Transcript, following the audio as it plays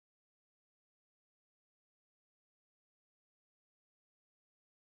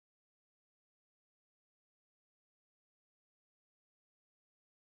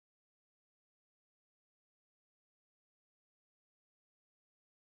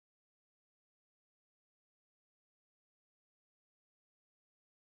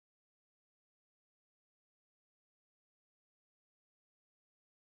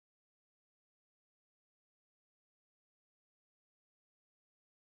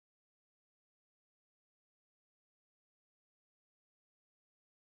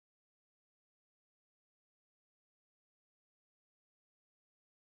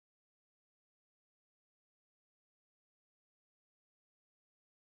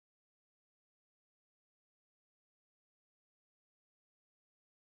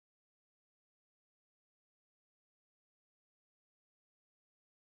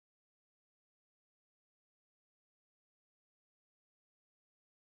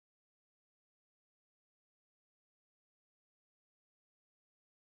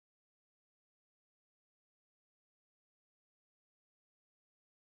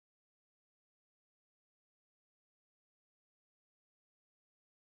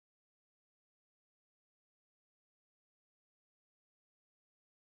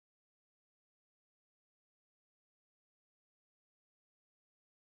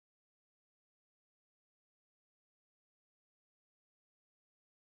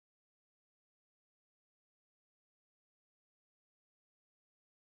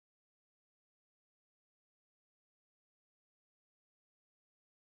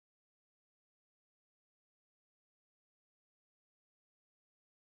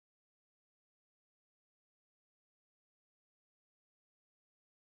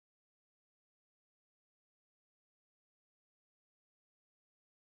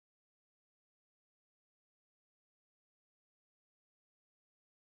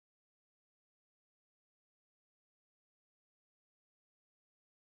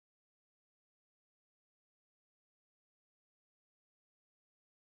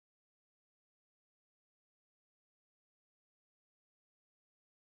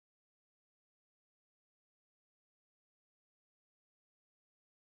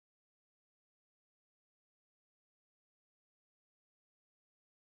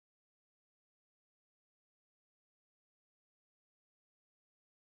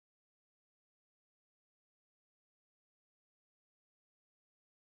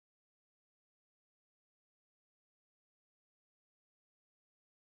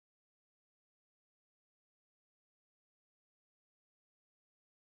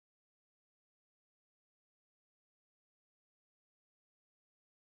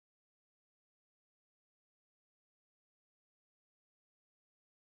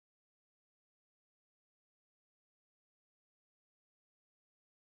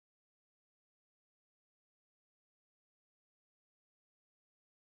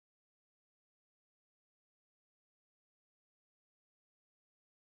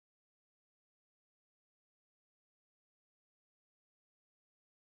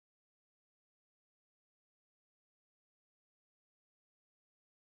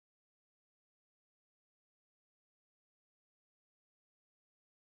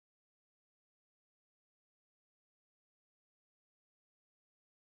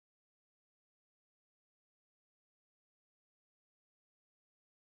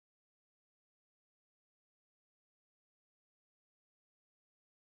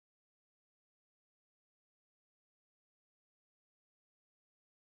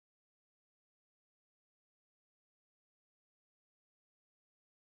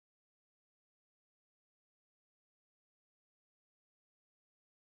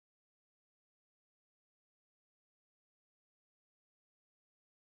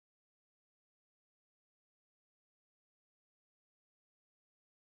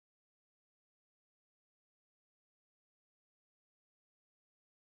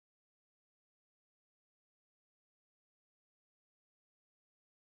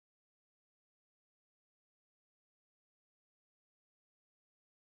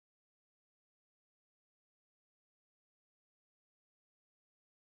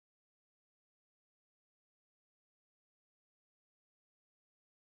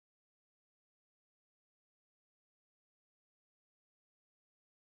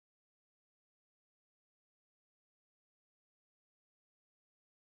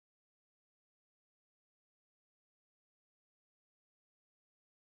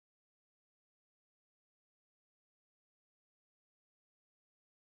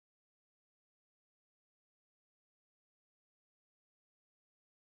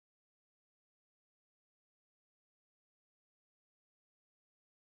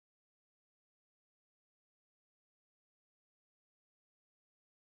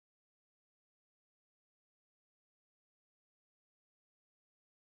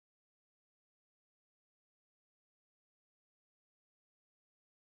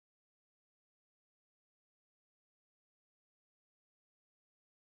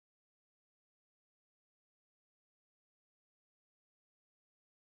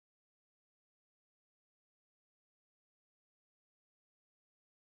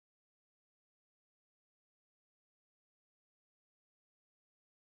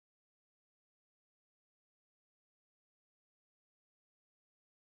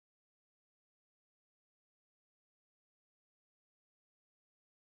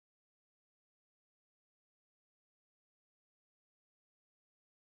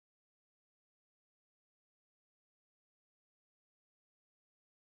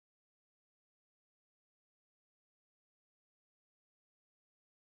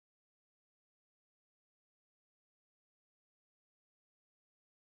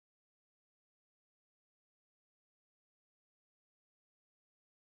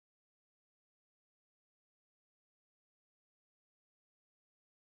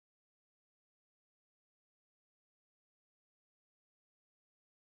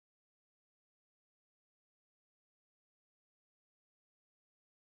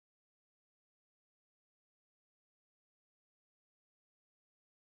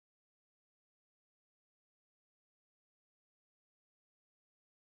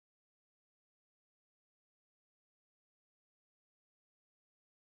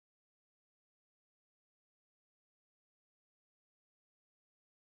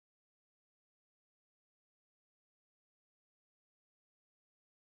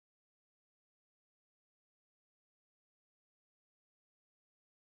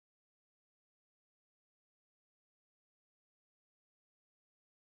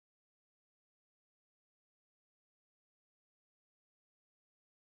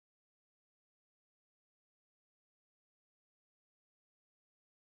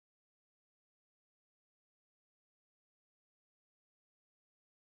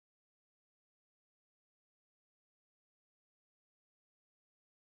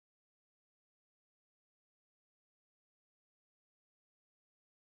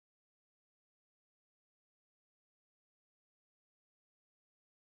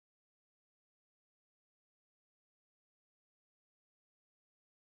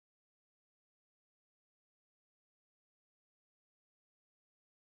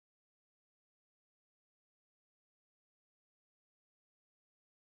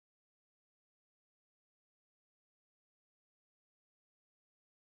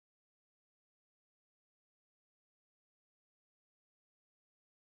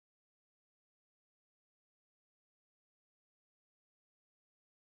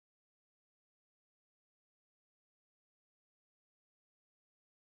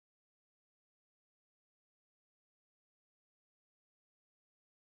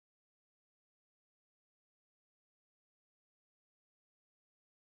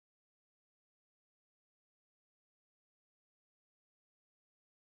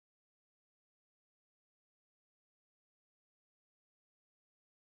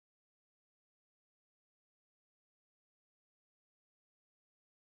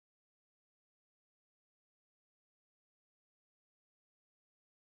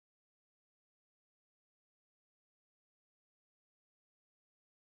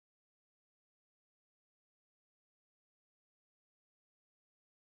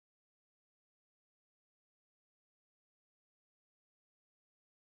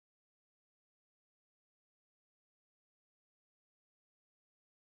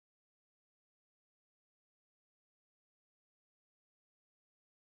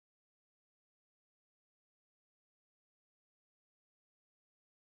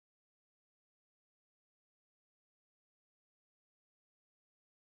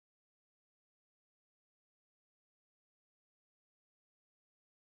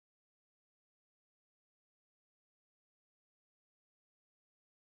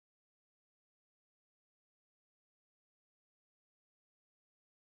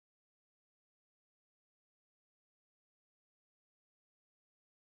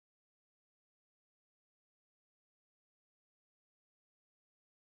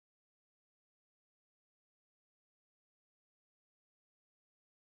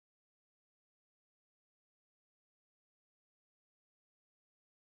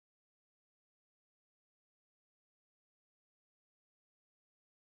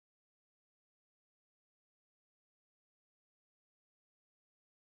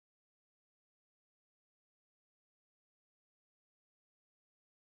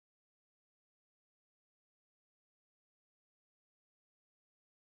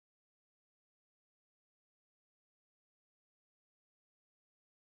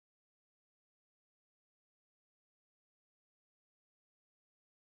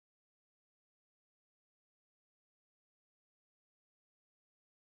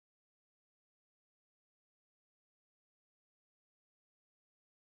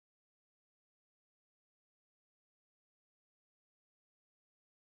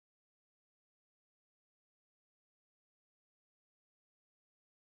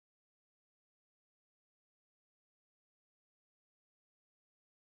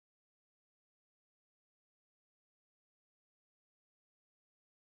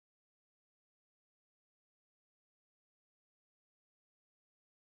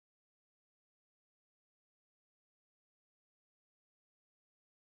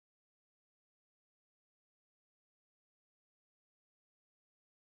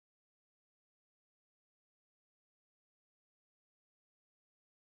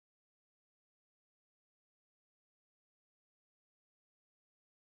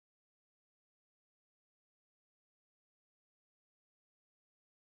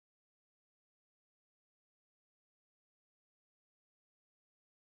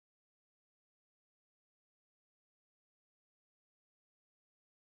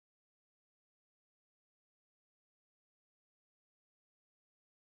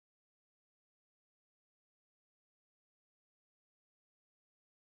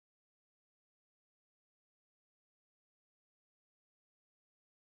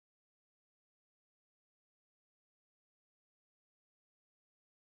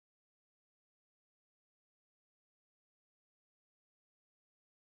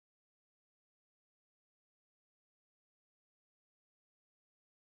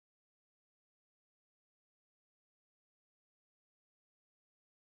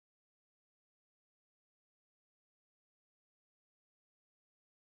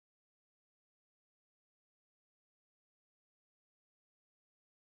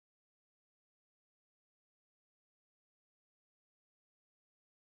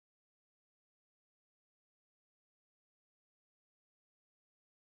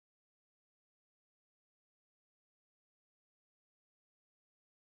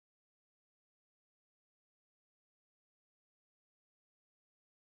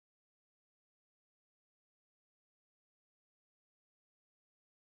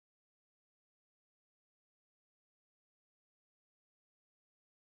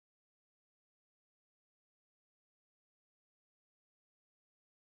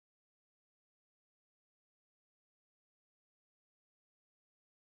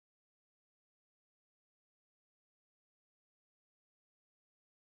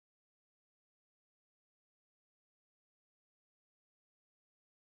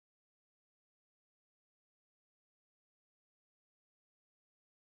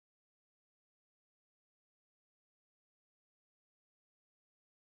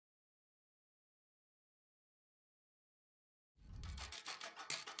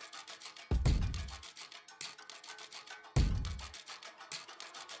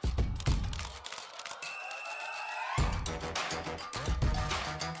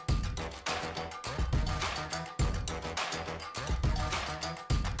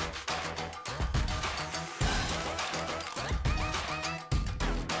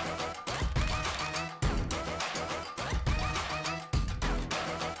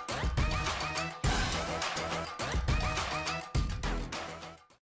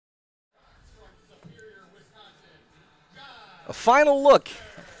A final look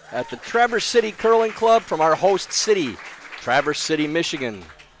at the Traverse City Curling Club from our host city, Traverse City, Michigan.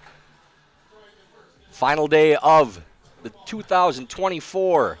 Final day of the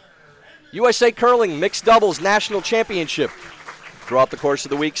 2024 USA Curling Mixed Doubles National Championship. Throughout the course of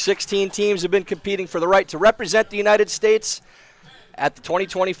the week, 16 teams have been competing for the right to represent the United States at the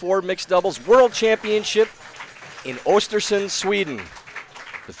 2024 Mixed Doubles World Championship in Östersund, Sweden.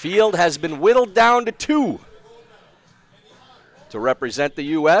 The field has been whittled down to 2 to represent the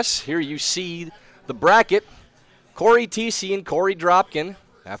U.S. Here you see the bracket. Cory, Thiesse, and Cory Dropkin,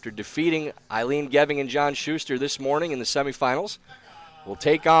 after defeating Eileen Geving and John Schuster this morning in the semifinals, will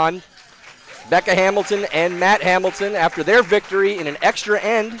take on Becca Hamilton and Matt Hamilton after their victory in an extra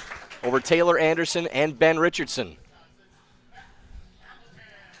end over Taylor Anderson and Ben Richardson.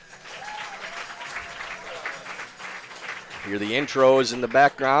 Hear the intros in the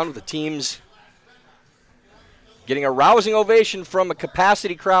background with the teams getting a rousing ovation from a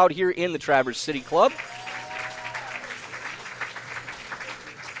capacity crowd here in the Traverse City Club.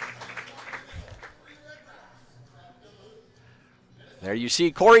 There you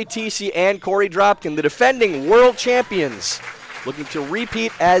see Cory, Thiesse, and Cory Dropkin, the defending world champions, looking to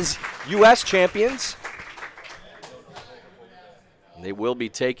repeat as U.S. champions. They will be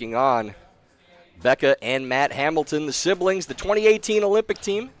taking on Becca and Matt Hamilton, the siblings, the 2018 Olympic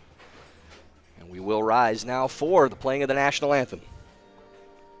team. And we will rise now for the playing of the national anthem.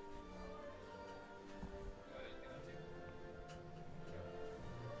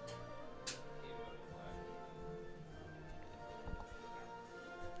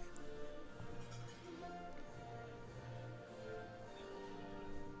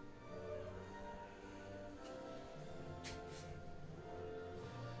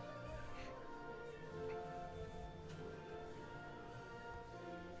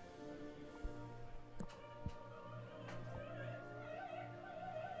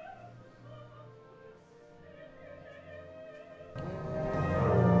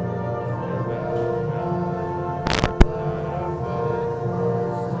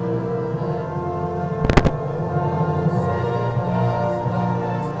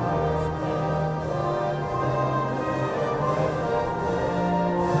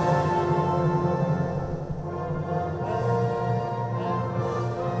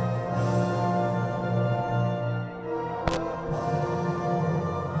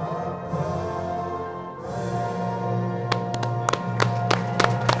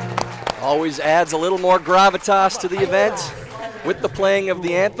 Always adds a little more gravitas to the event with the playing of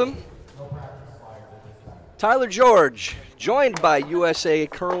the anthem. Tyler George, joined by USA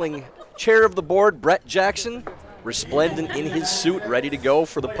Curling Chair of the Board, Brett Jackson, resplendent in his suit, ready to go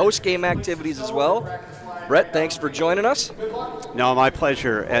for the post-game activities as well. Brett, thanks for joining us. No, my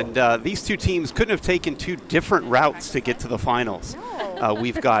pleasure. And these two teams couldn't have taken two different routes to get to the finals.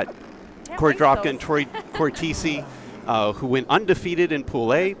 We've got Cory Dropkin, Cory Thiesse, who went undefeated in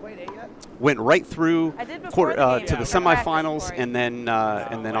Pool A, went right through to the semifinals, and then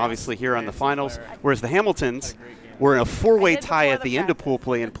obviously here on the finals. Whereas the Hamiltons were in a four-way tie at the end of Pool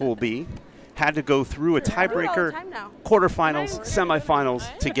Play in Pool B, had to go through a tiebreaker, quarterfinals,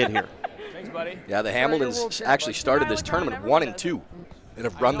 semifinals to get here. Yeah, the Hamiltons actually started this tournament 1-2 and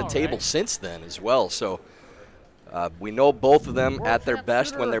have run the table since then as well. So we know both of them at their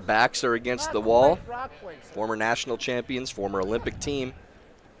best when their backs are against the wall. Former national champions, former Olympic team.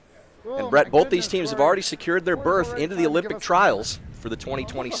 And Brett, both these teams have already secured their berth into the Olympic trials for the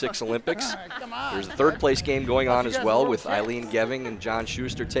 2026 Olympics. There's a third place game going on as well with Eileen Geving and John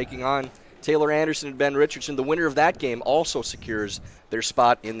Schuster taking on Taylor Anderson and Ben Richardson. The winner of that game also secures their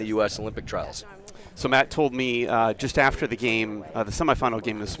spot in the U.S. Olympic trials. So Matt told me just after the game, the semifinal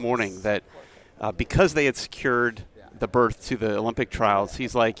game this morning, that because they had secured the berth to the Olympic trials,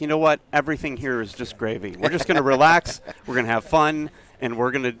 he's like, you know what, everything here is just gravy. We're just going to relax, we're going to have fun, and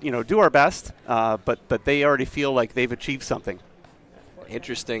we're going to do our best, but they already feel like they've achieved something.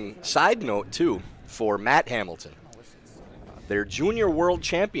 Interesting side note, too, for Matt Hamilton. Their junior world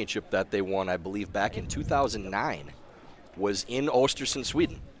championship that they won, I believe, back in 2009 was in Östersund,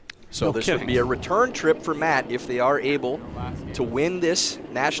 Sweden. So No this kidding. would be a return trip for Matt if they are able to win this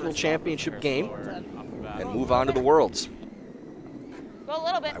national championship game and move on to the Worlds. Go a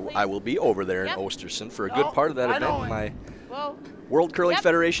little bit, I will be over there in Östersund for a good part of that event in my Whoa. World Curling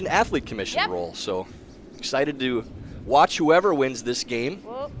Federation Athlete Commission role. So excited to watch whoever wins this game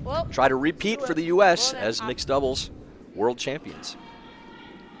Whoa. try to repeat for the U.S. as mixed doubles world champions.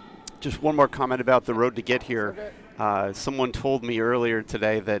 Just one more comment about the road to get here. Someone told me earlier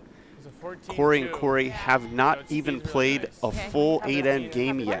today that Cory and Korey have not even played a full 8-end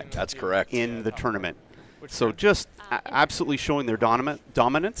game yet. That's correct. In the tournament. So just absolutely showing their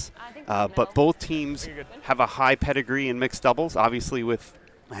dominance. But both teams have a high pedigree in mixed doubles, obviously with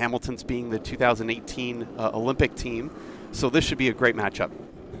Hamilton's being the 2018 Olympic team. So this should be a great matchup.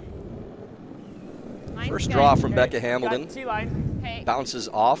 First draw from Becca Got Hamilton. T-line. Okay. Bounces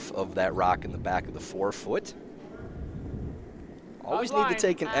off of that rock in the back of the 4-foot. Always need to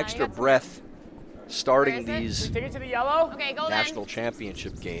take an extra breath starting Where is it? these Take it to the yellow. Okay, go national then.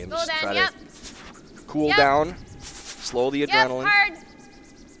 championship games. Go then, Try yep. to cool Yep. down, slow the Yep, adrenaline. hard.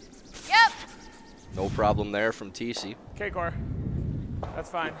 Yep. No problem there from Thiesse. Okay, Core. That's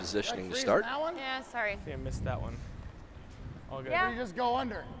fine. Positioning to Freeze start. That one? Yeah, sorry. I think I missed that one. All good. Yeah. Or you just go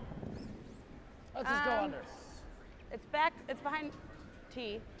under. Let's just go under. It's back. It's behind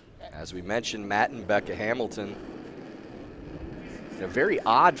T. As we mentioned, Matt and Becca Hamilton, a very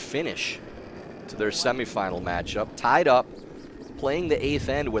odd finish to their semifinal matchup. Tied up, playing the 8th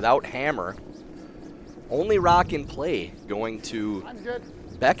end without hammer. Only rock in play going to Mine's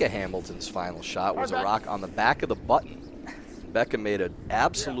good. Becca Hamilton's final shot was a rock on the back of the button. Becca made an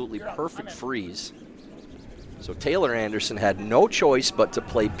absolutely perfect freeze. So Taylor Anderson had no choice but to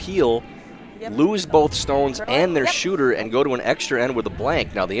play peel, lose both stones and their shooter, and go to an extra end with a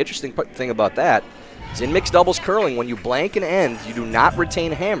blank. Now the interesting thing about that is in mixed doubles curling, when you blank an end, you do not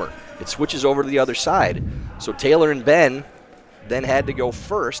retain hammer. It switches over to the other side. So Taylor and Ben then had to go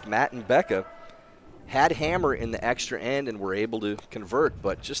first. Matt and Becca had hammer in the extra end and were able to convert,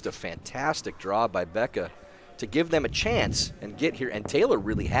 but just a fantastic draw by Becca to give them a chance and get here. And Taylor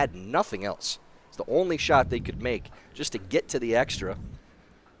really had nothing else. It's the only shot they could make just to get to the extra.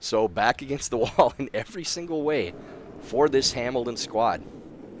 So back against the wall in every single way for this Hamilton squad.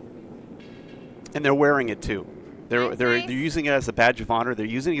 And they're wearing it too. Nice. They're using it as a badge of honor. They're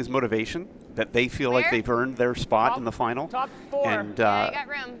using it as motivation that they feel like Where? they've earned their spot in the final, Top 4. and Yeah, you got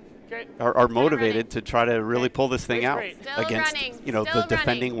room. Okay. are motivated to try to really pull this thing out Great. Still against running, the still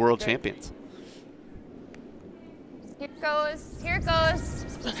defending running. world champions. Here it goes. Here it goes.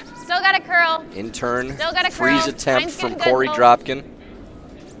 Still got a curl. In turn, Still got a freeze curl. attempt Mine's from getting Cory good, Dropkin.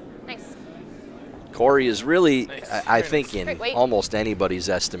 Nice. Cory is really, Nice. I think, in Great, wait. almost anybody's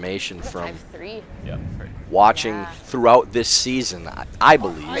estimation from 5-3. Yeah. watching Yeah. throughout this season, I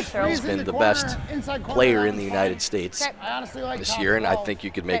believe I he's freeze in been the the corner, best inside corner, player that in the one's United fine. States Okay. I honestly like this top year, and I 12. think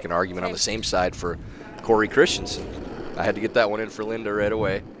you could make an Okay. argument on the Okay. same side for Cory Christensen. I had to get that one in for Linda right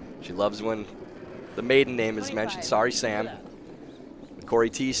away. She loves when the maiden name is mentioned. 25. Sorry, Sam. Cory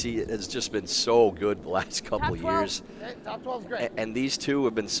Thiesse has just been so good the last couple Top of 12. years. Okay, top 12 is great. And these two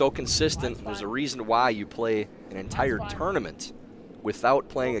have been so consistent. There's a reason why you play an entire tournament without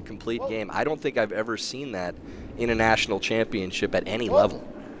playing a complete game. I don't think I've ever seen that in a national championship at any level.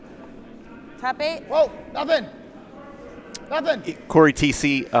 Top 8. Whoa, nothing. Nothing. Cory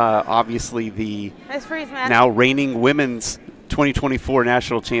Thiesse, obviously the Nice freeze, Matt. now reigning women's 2024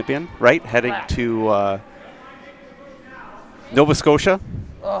 national champion, right? Heading to Nova Scotia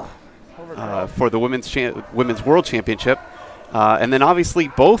for the women's world championship. And then obviously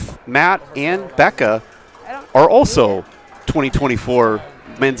both Matt and Becca are also 2024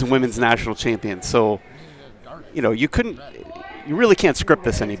 men's and women's national champions. So, you really can't script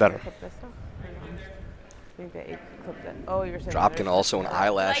this any better. Oh, you were saying Dropkin also an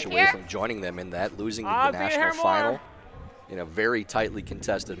eyelash Like away here? from joining them in that, losing the I'll be national here more. final in a very tightly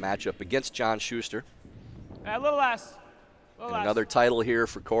contested matchup against John Schuster. A little less. And another title here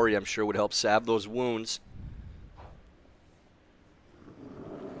for Cory, I'm sure, would help salve those wounds.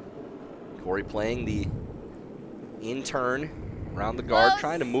 Cory playing the in-turn around the guard, Close.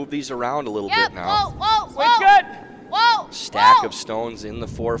 trying to move these around a little Yep. bit now. Whoa, whoa, whoa. Wait, good. Whoa. Stack whoa. of stones in the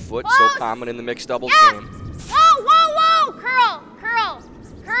 4-foot, so Close. common in the mixed doubles Yeah. game. Whoa, whoa, whoa. Curl, curl,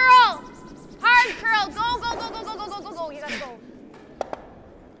 curl. Hard curl. Go, go, go, go, go, go, go, go, go. You gotta go.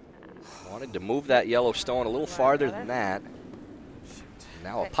 Wanted to move that yellow stone a little farther than that.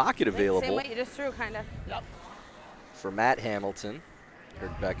 Now a pocket Same available weight you just threw, kind of. for Matt Hamilton.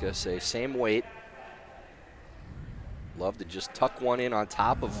 Heard Becca say same weight. Love to just tuck one in on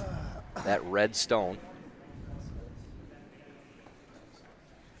top of that red stone.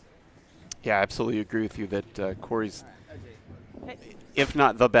 Yeah, I absolutely agree with you that Cory's, if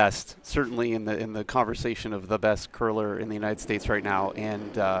not the best, certainly in the conversation of the best curler in the United States right now.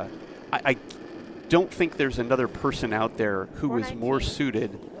 And I don't think there's another person out there who is more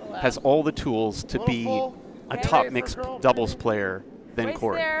suited, has all the tools to be a top mixed doubles player than Right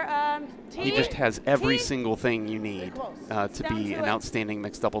Cory. there, He just has every T. single thing you need to Down be to an it. outstanding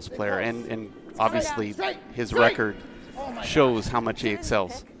mixed doubles player. And obviously Straight, his straight. record Oh my shows how much he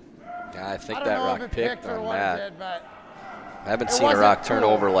excels. Yeah, I think I don't that know rock if it picked or on what it Matt. did, but I haven't it seen a wasn't rock turn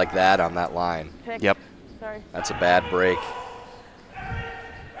cool. over like that on that line. Yep. Sorry. That's a bad break.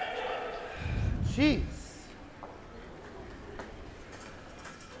 Jeez.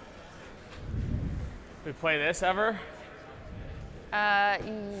 We play this ever?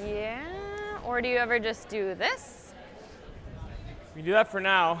 Yeah. Or do you ever just do this? We can do that for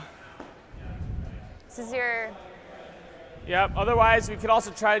now. This is your. Yep. Otherwise, we could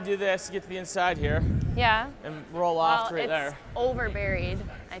also try to do this to get to the inside here Yeah. and roll off right it's there. over buried,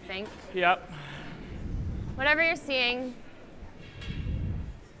 I think. Yep. Whatever you're seeing.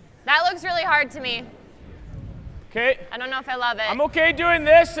 That looks really hard to me. Okay. I don't know if I love it. I'm okay doing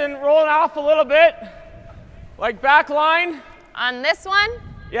this and rolling off a little bit. Like back line. On this one?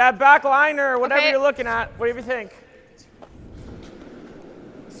 Yeah, back line or whatever Okay. you're looking at. Whatever you think.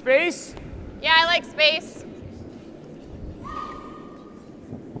 Space? Yeah, I like space.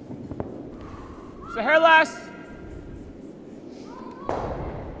 So hair last.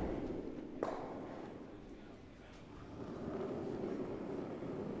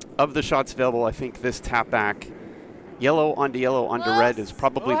 Of the shots available, I think this tap back, yellow onto red is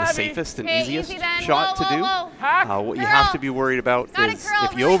probably the Heavy. safest and Okay, easiest easy then. shot Whoa, to do. whoa, whoa. Hack. What you Curl. have to be worried about Gotta is curl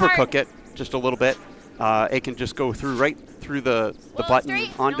if you really overcook hard. it just a little bit, it can just go through right through the Whoa, button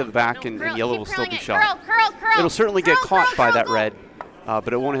straight. onto No, the back, no, and curl. yellow Keep will still curling be it. shot. Curl, curl, curl. It'll certainly get Curl, caught curl, by curl, that go. red,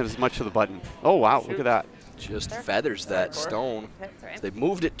 but it won't have as much of the button. Oh, wow, look at that. Just feathers that stone. That's right. They've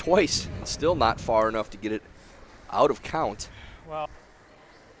moved it twice and still not far enough to get it out of count. Well,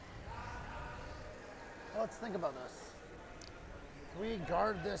 Let's think about this. If we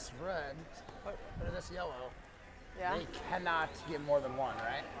guard this red, or this yellow, Yeah. they cannot get more than one,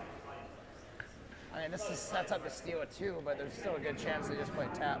 right? I mean, this sets up to steal it too, but there's still a good chance they just play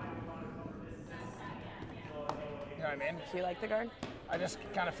tap. You know what I mean? Do you like the guard? I just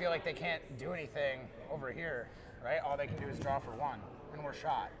kind of feel like they can't do anything over here, right? All they can do is draw for one, and we're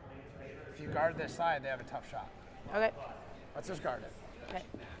shot. If you guard this side, they have a tough shot. Okay. Let's just guard it. Okay.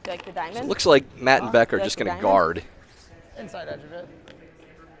 Do you like the diamond? It looks like Matt and Beck are Like just the going to diamond? guard. Inside edge of it.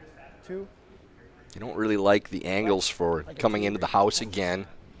 2. You don't really like the angles for coming into the house again.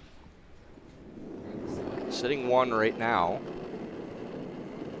 Sitting 1 right now.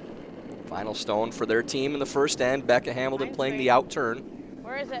 Final stone for their team in the first end. Becca Hamilton Mine's playing great. the out turn.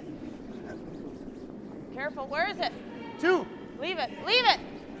 Where is it? Careful. Where is it? 2. Leave it. Leave it.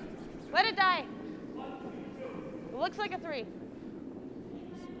 Let it die. It looks like a 3.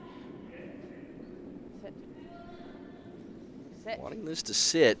 Sit. Sit. Wanting this to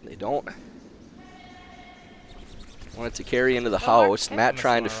sit. They don't want it to carry into the Forward. house. Okay. Matt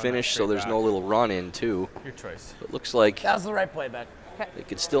trying to Run that finish so straight there's no back. little run in too. your choice. It looks like That was the right play, Beck. they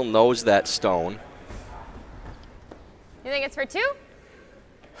could still nose that stone. You think it's for 2?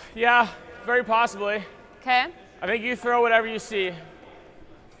 Yeah, very possibly. Okay. I think you throw whatever you see.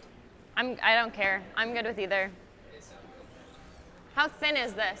 I don't care. I'm good with either. How thin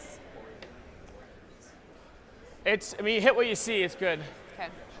is this? I mean, you hit what you see, it's good. Okay.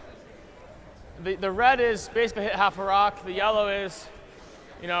 The red is basically hit half a rock. The yellow is,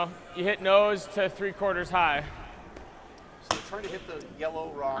 you hit nose to 3/4 high. So trying to hit the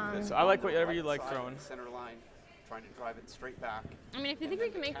yellow rock. So I like whatever you like throwing. Center line, trying to drive it straight back. I mean, if you think we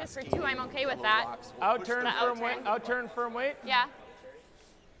can make this for 2, I'm okay with that. Out turn, The firm out weight. turn. Out turn, firm weight. Yeah.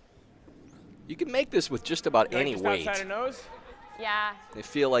 You can make this with just about You like any just weight. outside of nose. Yeah. They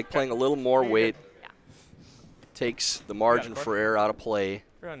feel like playing a little more You're weight good. Yeah. takes the margin for error out of play.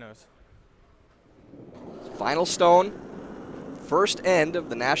 You're on nose. Final stone, first end of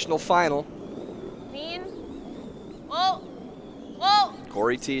the national final. Clean. Whoa. Whoa.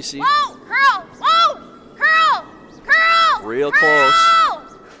 Corey Thiesse, Whoa. Curl. Whoa. Curl. Curl. Real Curl.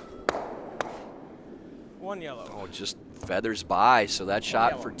 One yellow. oh, just feathers by, so that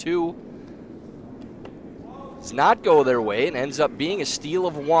shot for 2 does not go their way and ends up being a steal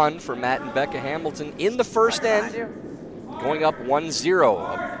of 1 for Matt and Becca Hamilton in the first end, going up 1-0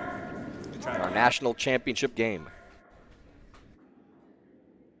 of our national championship game.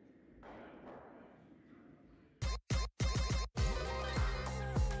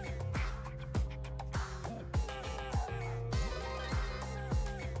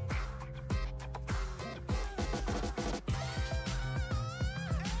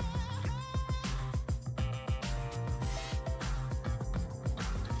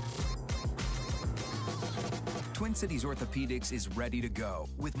 Twin Cities Orthopedics is ready to go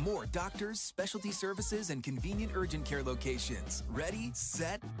with more doctors, specialty services, and convenient urgent care locations. Ready,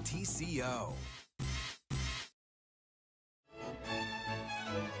 set, TCO.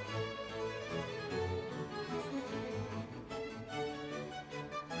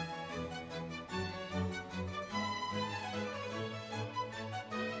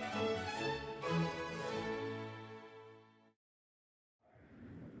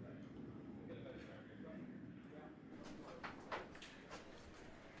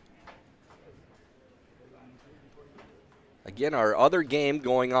 Again, our other game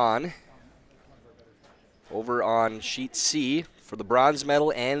going on over on sheet C for the bronze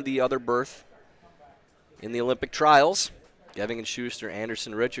medal and the other berth in the Olympic trials. Geving and Schuster,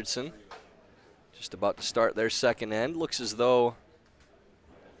 Anderson, Richardson just about to start their second end. Looks as though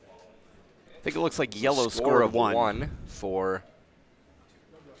I think it looks like yellow score scored of one. 1 for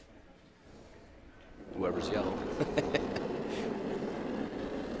whoever's yellow.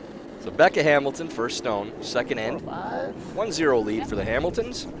 So Becca Hamilton, first stone, second end. 1-0 lead for the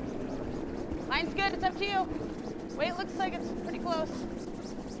Hamiltons. Mine's good. It's up to you. Wait, looks like it's pretty close.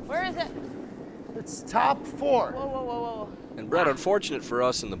 Where is it? It's top 4. Whoa, whoa, whoa, whoa. And Brett, unfortunate for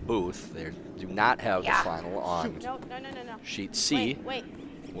us in the booth, they do not have the final on No. sheet C, Wait.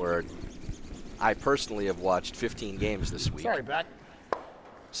 where I personally have watched 15 games this week. Sorry, Beck.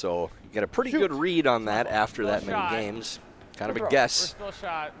 So you get a pretty good read on that after that many shot. games. Kind of a We're guess still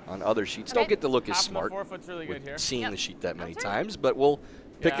shot. on other sheets. Okay. Don't get to look as Half of the smart 4-foot's really good here. with seeing the sheet that many Outurn. times, but we'll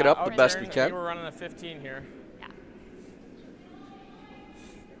pick it Yeah, up the best we outturn. I can. think we're running a 15 here. Yeah.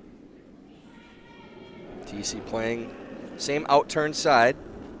 TC playing same outturn side.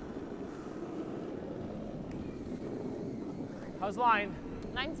 How's line?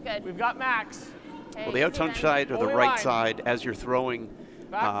 Mine's good. We've got Max. Okay, Well, the easy outturn then. side or the Only right line. side as you're throwing,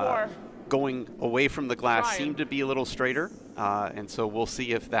 Back 4. going away from the glass Trying. seemed to be a little straighter, and so we'll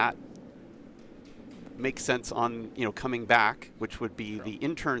see if that makes sense on coming back, which would be the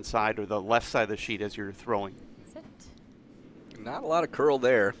in-turn side or the left side of the sheet as you're throwing. Sit. Not a lot of curl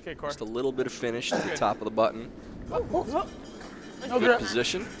there. Okay, Korey. Just a little bit of finish at the top of the button. No Good grip.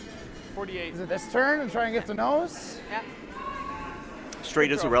 position. 48. Is it this turn and try and get the nose? Yeah.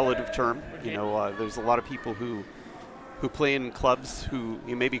 Straight is a relative term. There's a lot of people who play in clubs who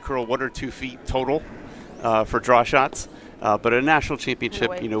maybe curl 1 or 2 feet total for draw shots. But at a national championship,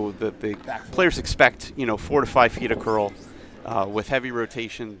 the players expect 4 to 5 feet of curl with heavy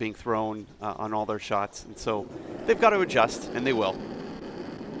rotation being thrown on all their shots, and so they've got to adjust, and they will.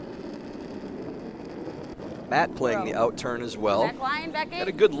 Matt playing the outturn as well. Back line, back Got a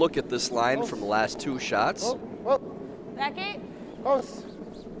 8. good look at this line from the last 2 shots. Whoa. Back 8. Close.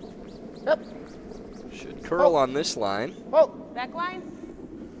 Yep. Should curl on this line. Whoa. Back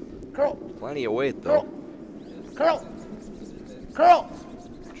line. Curl. Plenty of weight though. Curl. Curl.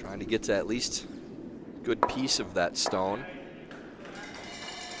 Trying to get to at least a good piece of that stone.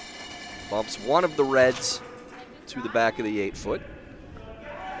 Bumps one of the reds to the back of the 8-foot.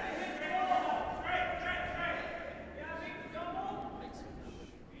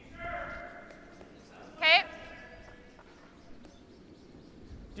 Okay.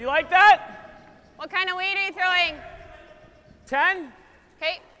 Do you like that? What kind of weight are you throwing? 10?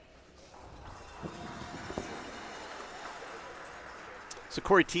 Okay. So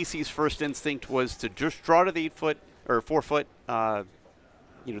Cory Thiesse's first instinct was to just draw to the 8-foot or 4-foot.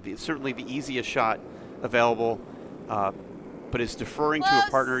 Certainly the easiest shot available, but is deferring to a Close.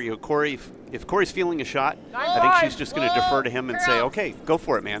 partner. Cory, if Cory's feeling a shot, I think Close. she's just going to defer to him and say, Curl. "Okay, go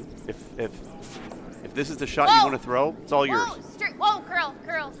for it, man. If this is the shot you Whoa. want to throw, it's all yours." Whoa, straight. Whoa, curl.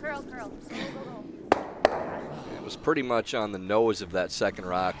 Go, go, go. It was pretty much on the nose of that second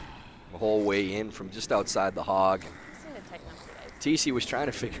rock the whole way in from just outside the hog. Just need to tighten up the guys. TC was trying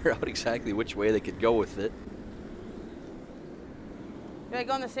to figure out exactly which way they could go with it. You like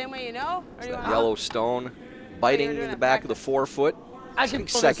going the same way you know? Or you That want yellow stone biting doing in the it back of the practice. 4-foot. I can throw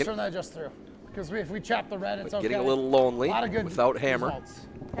this second, turn that just through. Because if we chop the red, it's but okay. getting a little lonely A lot of good without hammer. results.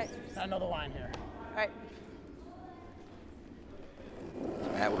 Okay. Another line here. All right.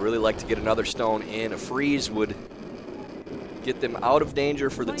 Matt would really like to get another stone in. A freeze would get them out of danger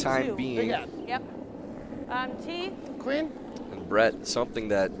for the 22. time Big being. head. Yep. T. Clean. And Brett, something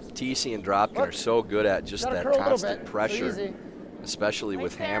that TC and Dropkin are so good at, just Gotta that curl a little constant bit. So pressure, easy. especially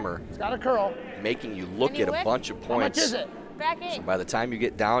with Right there. hammer, It's got to curl. making you look Any at a width? bunch of How much points. is it? Back 8. By the time you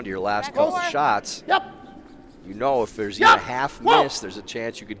get down to your last Back couple 4. shots, Yep. you know if there's Yeah. even a half Whoa. miss, there's a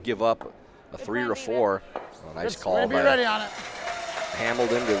chance you could give up a 3 or a plan, David. 4. Oh, nice Just call way to be by ready on it.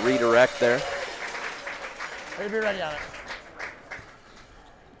 Hamilton to redirect there. Way to be ready on it.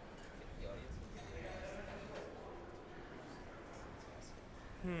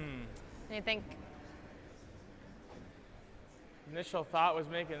 What do you think? Initial thought was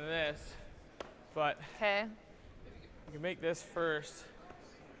making this, but Okay. we can make this first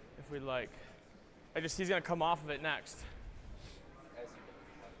if we'd like. He's gonna come off of it next.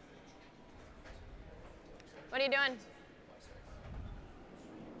 What are you doing?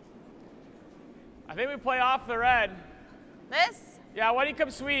 I think we play off the red. This? Yeah, why don't you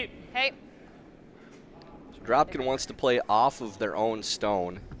come sweep? Okay. So Dropkin wants to play off of their own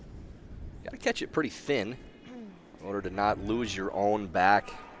stone. Got to catch it pretty thin. in order to not lose your own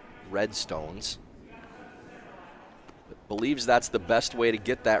back red stones. It believes that's the best way to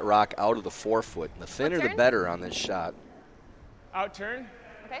get that rock out of the forefoot. The thinner the better on this shot. Out turn.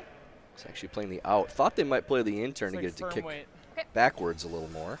 Okay. It's actually playing the out. Thought they might play the in turn to Like get it to firm kick weight. backwards a little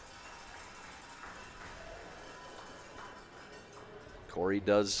more. Korey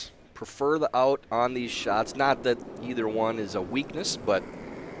does prefer the out on these shots. Not that either one is a weakness, but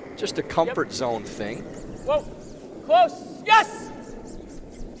just a comfort zone thing. Whoa. Close. Yes.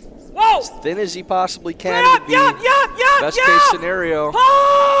 Whoa. As thin as he possibly can Yep, would be yep, yep, yep, best yep. case scenario.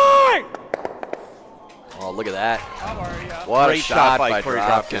 Hard. Oh, look at that. How are you? What Great a shot by Korey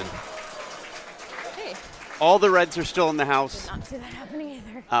Dropkin. Hey, All the reds are still in the house. not see that happening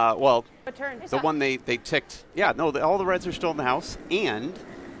either. Well, Good turn. the one they ticked. Yeah, no, all the reds are still in the house, and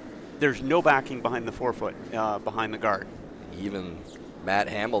there's no backing behind the forefoot, behind the guard. Even Matt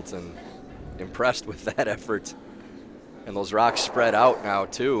Hamilton impressed with that effort. And those rocks spread out now,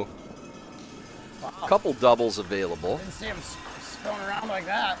 too. A couple doubles available. Didn't see him spilling around like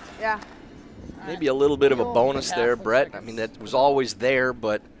that. Yeah. Maybe a little bit of a bonus half there, looks Brett. like I mean, that was always there,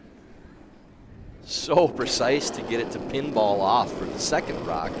 but so precise to get it to pinball off for the second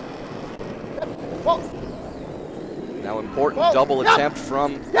rock. Whoa. Now important Whoa. double Yup. attempt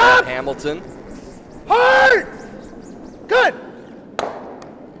from Yup. Matt Hamilton. Hard. Good.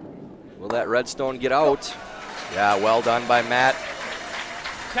 Will that redstone get out? Yeah, well done by Matt.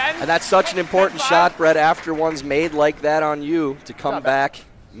 10. And that's such an important 10-5. shot, Brett, after one's made like that on you, to come back,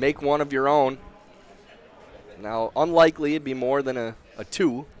 make one of your own. Now, unlikely it'd be more than a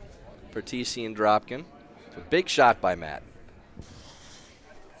 2 for Thiesse and Dropkin. It's a big shot by Matt.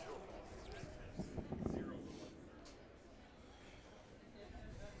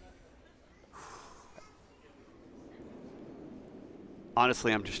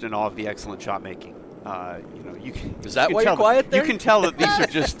 Honestly, I'm just in awe of the excellent shot making. You know, you can. Is that you why can you're tell quiet there? You can tell that these are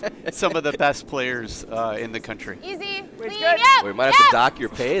just some of the best players in the country. Easy. Clean. good. Yep. We might have to dock your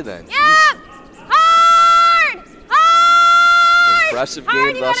pay then. Yep. Hard. Hard. Impressive Hard,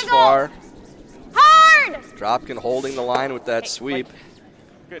 game you thus gotta go. far. Hard. Dropkin holding the line with that sweep.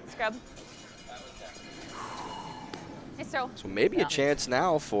 Good. Scrub. Nice throw. So maybe a chance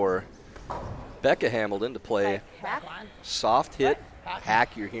now for Becca Hamilton to play Back. soft hit,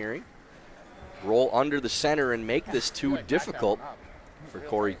 hack you're hearing, roll under the center and make this too difficult for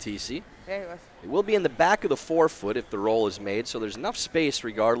Cory Thiesse. There he was. It will be in the back of the forefoot if the roll is made, so there's enough space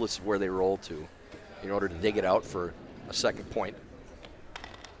regardless of where they roll to in order to dig it out for a second point.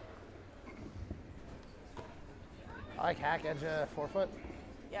 I like hack edge forefoot.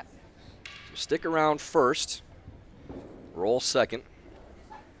 Yep. So stick around first, roll second.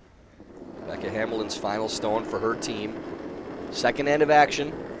 Becca Hamilton's final stone for her team. Second end of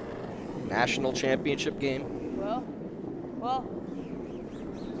action, national championship game. Whoa. Whoa.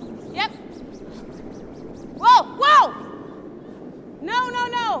 Yep. Whoa. Whoa. No, no,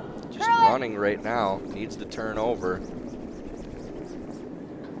 no. Just Curl it. running right now, needs to turn over.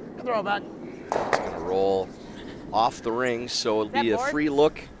 Throw back. It's going to roll off the ring, so it'll that be a board? free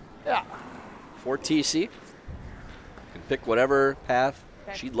look Yeah. for Thiesse. Can pick whatever path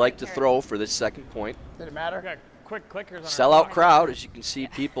Okay, she'd like to carry. throw for this second point. Did it We matter? got quick clickers on our Sellout clock. crowd, as you can see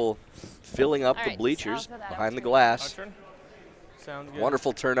people filling up All the right, bleachers so I'll put that behind the out. glass. Out turn. Sounds good.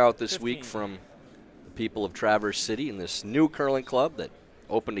 Wonderful turnout this 15. week from the people of Traverse City in this new curling club that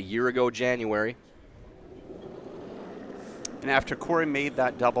opened a year ago, January. And after Korey made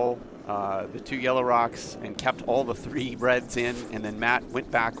that double, the 2 yellow rocks, and kept all the 3 reds in, and then Matt went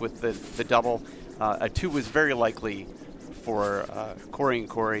back with the double, a 2 was very likely for Korey and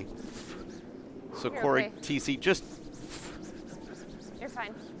Korey. So You're Korey, okay. Thiesse You're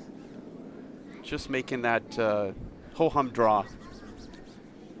fine. just making that ho-hum draw.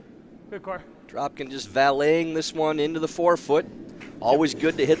 Good core. Dropkin just valeting this one into the forefoot. Always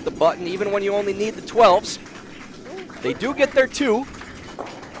good to hit the button, even when you only need the 12s. They do get their 2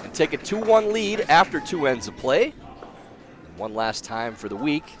 and take a 2-1 lead after 2 ends of play. And one last time for the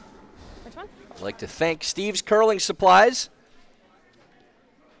week, Which one? I'd like to thank Steve's Curling Supplies.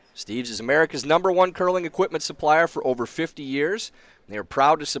 Steve's is America's #1 curling equipment supplier for over 50 years. And they are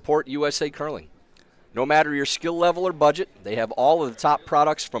proud to support USA Curling. No matter your skill level or budget, they have all of the top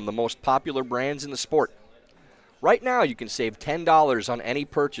products from the most popular brands in the sport. Right now, you can save $10 on any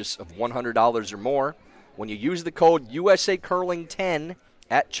purchase of $100 or more when you use the code USACurling10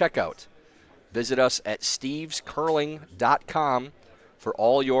 at checkout. Visit us at stevescurling.com for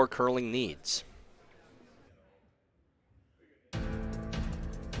all your curling needs.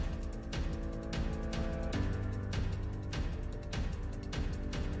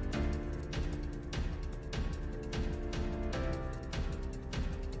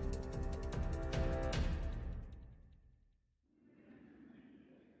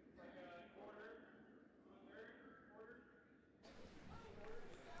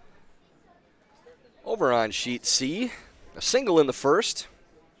 Over on sheet C, a single in the first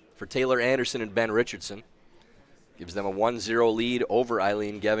for Taylor Anderson and Ben Richardson. Gives them a 1-0 lead over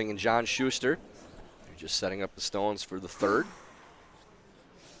Eileen Geving and John Schuster. They're just setting up the stones for the third.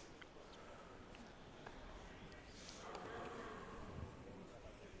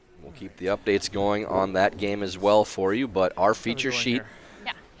 We'll keep the updates going on that game as well for you, but our feature sheet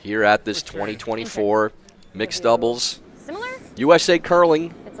here at this 2024 mixed doubles Similar? USA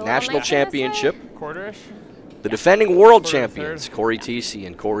Curling It's a little National nicer this way. Championship. Quarterish. The defending world Quarter to champions, third. Cory Thiesse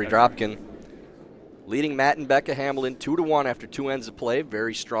and Cory Dropkin, leading Matt and Becca Hamilton 2-1 after 2 ends of play.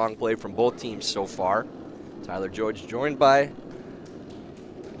 Very strong play from both teams so far. Tyler George joined by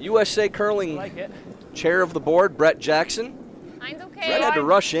USA Curling Like it. chair of the board, Brett Jackson. Mine's okay. Brett had to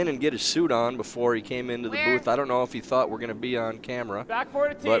rush in and get his suit on before he came into the Where? booth. I don't know if he thought we're going to be on camera, Back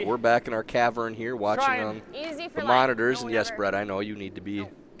forward to T. but we're back in our cavern here watching Trying. on Easy for the line. monitors. No, And yes, never. Brett, I know you need to be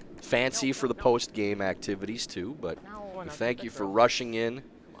fancy for the post-game activities too, but No. we thank you for rushing in,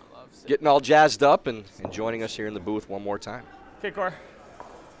 getting all jazzed up, and joining us here in the booth one more time. Okay, Cor.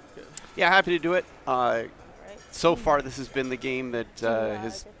 Yeah, happy to do it. So far, this has been the game that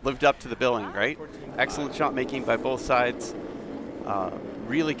has lived up to the billing, right? Excellent shot making by both sides.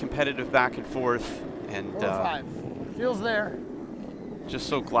 Really competitive back and forth, and 4-5. Feels there. just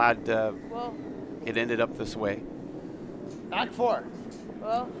so glad Whoa. it ended up this way. Back 4.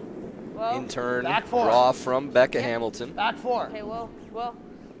 Whoa. Whoa. In turn, Back four. draw from Becca Hamilton. Back 4. Okay, whoa. Whoa.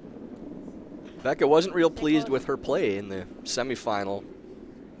 Becca wasn't real pleased with her play in the semifinal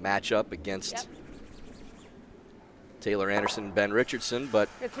matchup against Yep. Taylor Anderson and Ben Richardson, but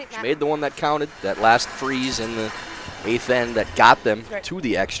Good sweep, she Matt. made the one that counted, that last freeze in the 8th end that got them Right. to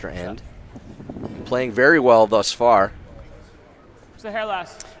the extra end. Playing very well thus far. What's the hair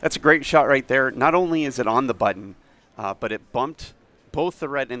last? That's a great shot right there. Not only is it on the button, but it bumped both the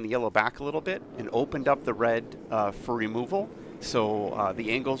red and the yellow back a little bit and opened up the red for removal. So the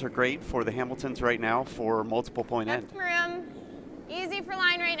angles are great for the Hamiltons right now for multiple point end. Left room. Easy for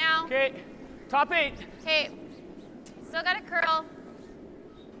line right now. Okay. Top 8. Okay. Still got a curl.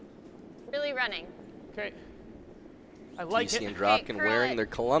 Really running. Okay. I like Thiesse it. and Dropkin curl wearing it. their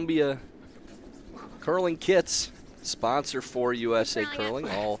Columbia curling kits. Sponsor for USA Curling it.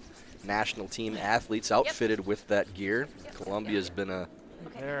 Curling. All national team athletes outfitted with that gear. Columbia's been a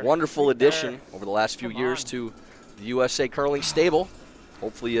There. wonderful Right there. addition over the last few Come years on. to the USA Curling stable.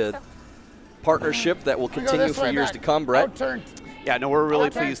 Hopefully a partnership that will We go continue this for way years back. to come, Brett. Out-turn. Yeah, no, we're really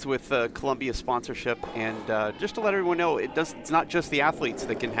Okay. pleased with Columbia sponsorship, and just to let everyone know, it's not just the athletes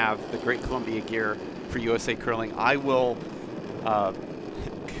that can have the great Columbia gear for USA Curling. I will.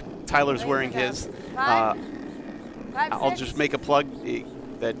 Tyler's wearing his. Five, I'll six. just make a plug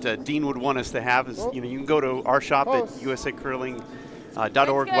that Dean would want us to have is you can go to our shop at Close. usacurling.org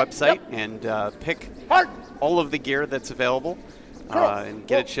That's good. website and pick Hard. all of the gear that's available Close. and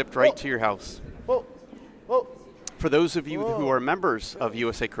get it Whoa. shipped right Whoa. to your house. Whoa. Whoa. For those of you who Whoa. are members of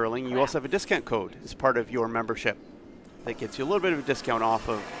USA Curling, you also have a discount code as part of your membership that gets you a little bit of a discount off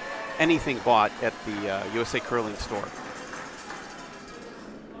of anything bought at the USA Curling store.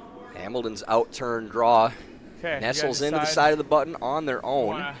 Hamilton's out-turn draw Okay. nestles into the side of the button on their own.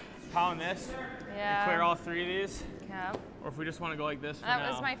 Want to pound this? Yeah. Clear all 3 of these? Yeah. Or if we just want to go like this for That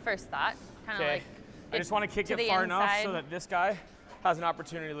now. was my first thought. Kind of Okay. like. I just want to kick to it the far enough so inside. that this guy has an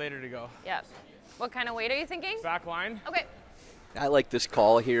opportunity later to go. Yeah. What kind of weight are you thinking? Back line. Okay. I like this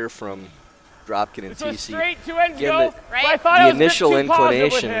call here from Dropkin and This was TC. straight 2 ends Again, go. Right. I thought the I was a bit initial too positive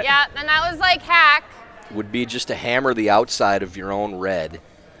with inclination- it. Yeah, and that was like hack. Would be just to hammer the outside of your own red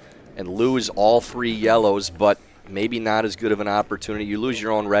and lose all 3 yellows, but maybe not as good of an opportunity. You lose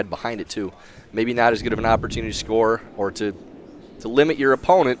your own red behind it too. Maybe not as good of an opportunity to score or to limit your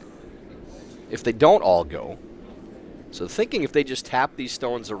opponent if they don't all go. So thinking if they just tap these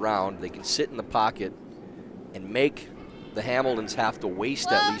stones around, they can sit in the pocket and make the Hamiltons have to waste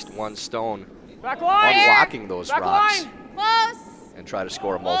at least 1 stone Back line. unlocking those Back rocks line. Close. and try to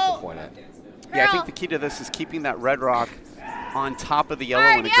score a multiple point end. Yeah, I Curl. think the key to this is keeping that red rock on top of the yellow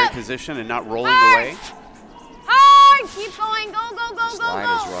Hard, in a yeah. great position and not rolling Hard. away. Hard. Keep going. Go, go, go, This go, line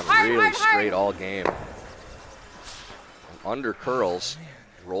go. has run Hard, really hard, straight hard. all game. And under curls,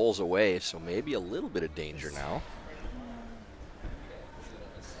 rolls away, so maybe a little bit of danger now.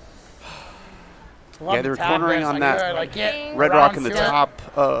 Love Yeah, the they're tap cornering there. on It's that like, like, yeah. Red Around rock in the to it. top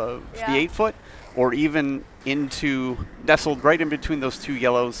of Yeah. the 8-foot, or even into nestled right in between those 2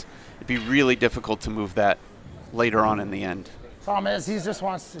 yellows. It'd be really difficult to move that later on in the end. Problem is, he's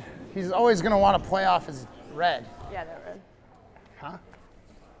always going to want to play off his red. Yeah, that red. Huh?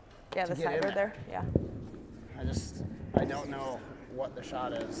 Yeah, the get side in red there. Yeah. I don't know what the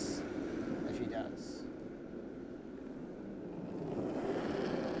shot is if he does.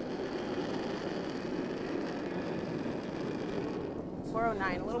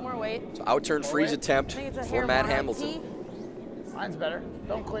 409. A little more weight. So out-turn freeze attempt I think it's a for hair Matt more Hamilton. Mine's better.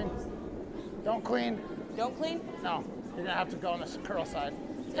 Don't clean. Don't clean. Don't clean. No, you're gonna have to go on the curl side.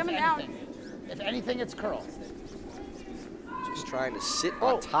 It's coming down. If anything, it's curl. Just trying to sit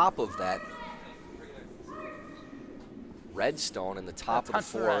on top of that red stone in the top of the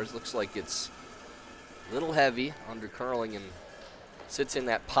fours. Looks like it's a little heavy under curling and sits in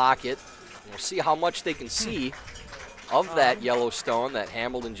that pocket. We'll see how much they can see of that yellow stone that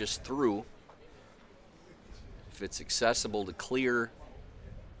Hamilton just threw. If it's accessible to clear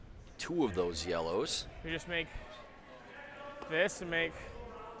 2 of those yellows. We just make this and make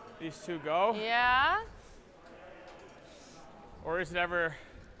these 2 go? Yeah. Or is it ever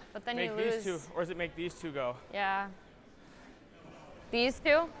But then make you these lose. 2, or is it make these 2 go? Yeah. These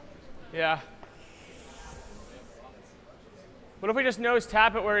 2? Yeah. What if we just nose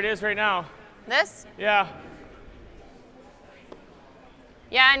tap it where it is right now? This? Yeah.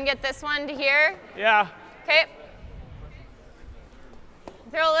 Yeah, and get this one to here. Yeah. Okay.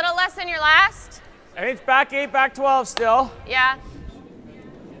 Throw a little less than your last. I think it's back 8, back 12 still. Yeah.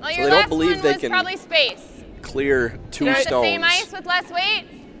 Well, So your they don't last believe one they was can probably space. clear 2 Is it stones. the same ice with less weight?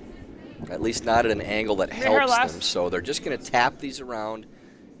 At least not at an angle that Here, helps Les. them. So they're just going to tap these around,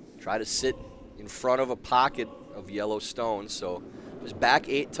 try to sit in front of a pocket of yellow stones. So just back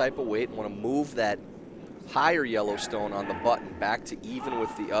 8 type of weight. Want to move that higher yellow stone on the button back to even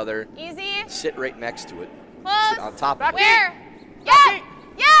with the other. Easy. Sit right next to it. Close. Sit on top of it. Where? Yep.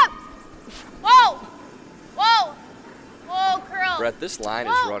 Yep. Whoa. Whoa. Whoa, curl. Brett, this line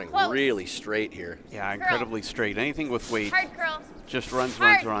is Whoa, running close. really straight here. Yeah, incredibly straight. Anything with weight Hard curl. just runs,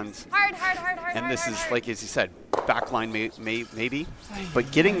 Hard. runs. Hard, hard, hard, hard, And hard, this hard, is, hard. like as you said, backline maybe.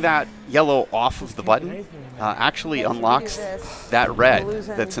 But getting that yellow off of the button actually unlocks that red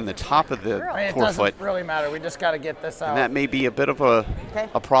that's in the top of the I mean, it forefoot. doesn't really matter. We just got to get this out. And that may be a bit of a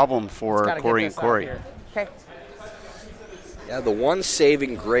problem for Gotta get Cory and this out Korey. here. Okay. Yeah, the one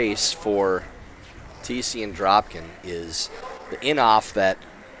saving grace for Thiesse and Dropkin is the in-off that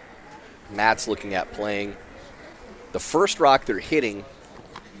Matt's looking at playing. The first rock they're hitting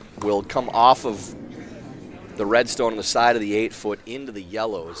will come off of the red stone on the side of the 8-foot into the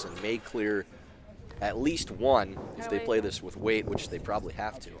yellows and may clear at least 1 if they play this with weight, which they probably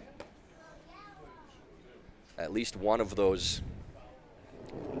have to. At least 1 of those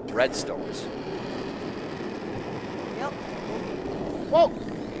red stones. Yep. Whoa!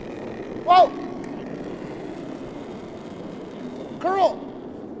 Whoa! Curl!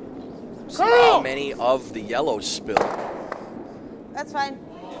 See how many of the yellows spill. That's fine.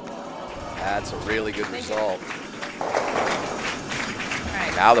 That's a really good result. All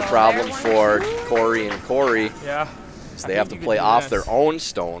right, Now the so problem there, for 1, 2. Corey and Korey Yeah. is they have to play off their own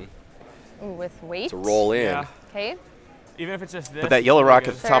stone Ooh, with weight. to roll in. Yeah. Okay. Even if it's just this. But that yellow rock at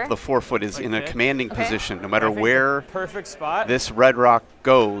it's the top Sure. of the forefoot is Like in a this? commanding Okay. position. No I matter think the where perfect spot this red rock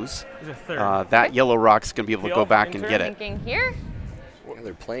goes, is a third. that yellow rock's going to be able to go Heel, back and intern. get it. Thinking here. Yeah,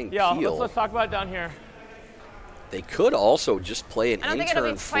 they're playing Yeah, heel. let's talk about it down here. They could also just play an I don't think it'll be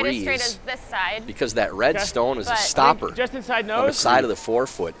intern quite as straight freeze as this side. because that red Okay. stone is a But- stopper Just inside on the nose. side of the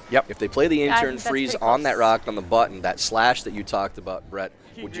forefoot. Yep. If they play the Yeah, I intern think that's freeze pretty on that close. rock on the button, that slash that you talked about, Brett,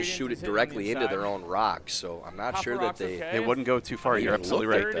 Key would just ingredient shoot is it hitting on the directly into inside. their own rock. So I'm not Half sure a that rock's they okay. It wouldn't go too far. I You're think absolutely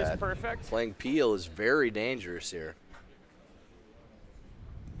look right. like Third is that. perfect. Playing peel is very dangerous here.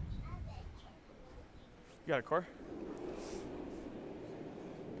 You got a core?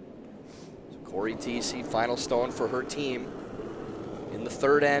 Cory Thiesse, final stone for her team. In the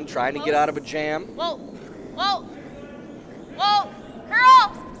third end, trying to get out of a jam. Whoa. Whoa. Whoa. Curl.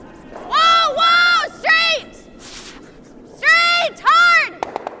 Whoa. Whoa. Straight. Straight. Hard.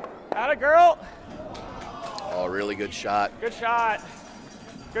 Atta girl. Oh, really good shot. Good shot.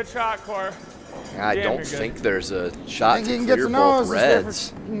 I Damn, don't you're good. think there's a shot Think to you can get clear to both nose, is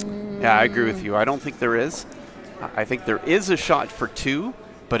reds. Yeah, I agree with you. I don't think there is. I think there is a shot for 2,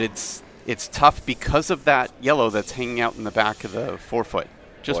 but it's tough because of that yellow that's hanging out in the back of the forefoot,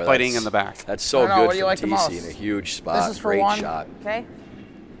 just Boy, biting that's- in the back. That's so I don't know, good what do you from like the Thiesse most? in a huge spot. This is for Great 1. shot. Okay.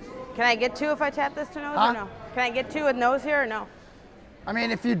 Can I get 2 if I tap this to nose Huh? or no? Can I get 2 with nose here or no? I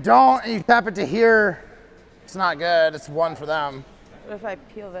mean, if you don't and you tap it to here, it's not good. It's 1 for them. What if I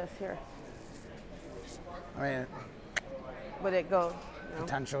peel this here? I mean, Would it go? No.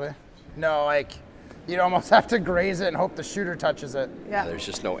 potentially. No, like, you'd almost have to graze it and hope the shooter touches it. Yeah. There's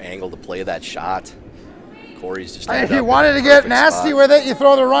just no angle to play that shot. Corey's just. I mean, ended if you up wanted in to a get perfect nasty spot. with it, you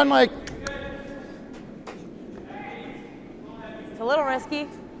throw the run like, It's a little risky.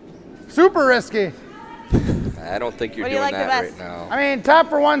 super risky. I don't think you're What do you doing like the that best? right now. I mean, tap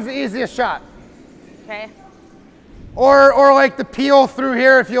for 1's the easiest shot. Okay. Or like the peel through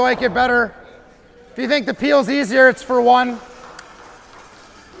here if you like it better. If you think the peel's easier, it's for 1.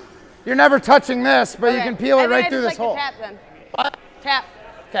 You're never touching this, but you can peel it right through this hole. Tap then. What? Tap.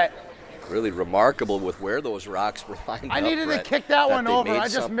 Okay. Really remarkable with where those rocks were lined up. I needed to Brett, kick that one they over. made I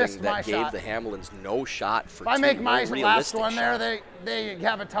just missed something my that gave shot. the Hamlins no shot for If I make my last realistic one there, shot. they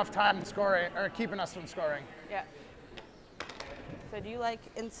have a tough time scoring or keeping us from scoring. Yeah. So do you like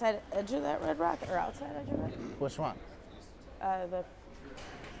inside edge of that red rock or outside edge of it? Which one? The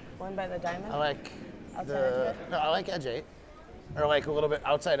one by the diamond. I like Outside edge of it? No, I like edge 8, or like a little bit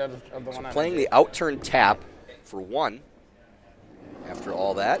outside of the one. Playing the out-turn tap for 1. After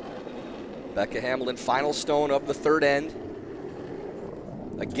all that, Becca Hamlin, final stone of the third end,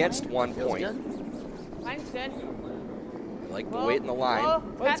 against 1 point. Mine's good. Like the weight in the line. Whoa.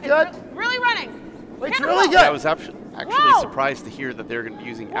 It's Tap good. Really running. It's Careful. really good. I was actually Whoa. surprised to hear that they're going to be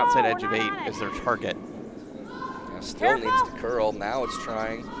using outside edge of we're 8 not on as it. their target. Now still Careful. needs to curl. Now it's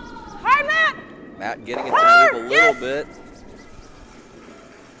trying. Hard, Matt. Matt getting it to move a little bit.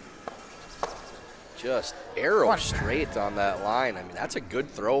 Just arrow straight on that line. I mean, that's a good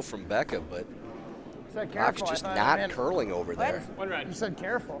throw from Becca, but Said rock's careful. just I thought not I meant- curling over there. One red. You said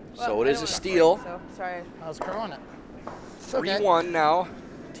careful. So it is a steal. So sorry. I was curling it. It's okay. 3-1 now.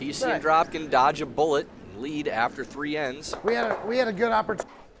 Thiesse and Right. Dropkin dodge a bullet and lead after 3 ends. We had a good opportunity.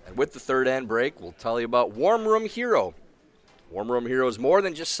 And with the third end break, we'll tell you about Warm Room Hero. Warm Room Hero is more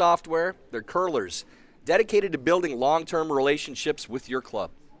than just software. They're curlers, dedicated to building long-term relationships with your club.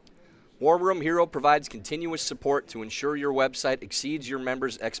 Warm Room Hero provides continuous support to ensure your website exceeds your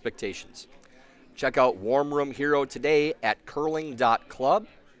members' expectations. Check out Warm Room Hero today at curling.club.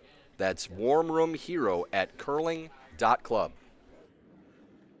 That's Warm Room Hero at curling.club.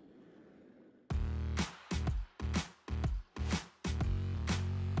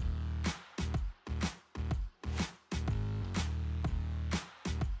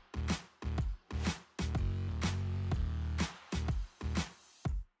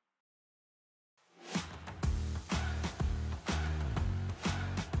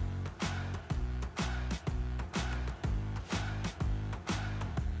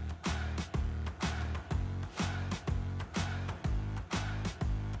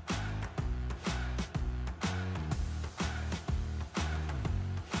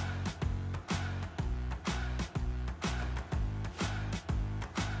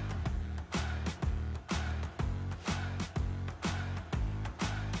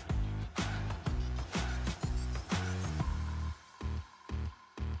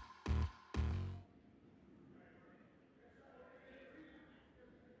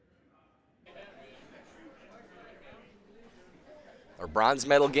 Our bronze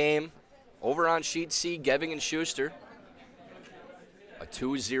medal game over on sheet C, Geving and Schuster. A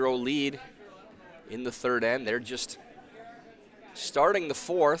 2-0 lead in the third end. They're just starting the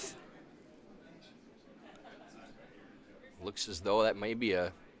fourth. Looks as though that may be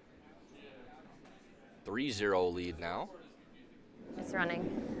a 3-0 lead now. It's running.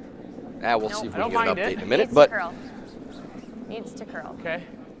 We'll see if we I can don't get an mind update it. in a minute. Needs But to curl. Needs to curl. Okay.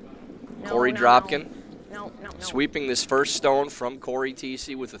 No, Corey no, Dropkin No. sweeping this first stone from Cory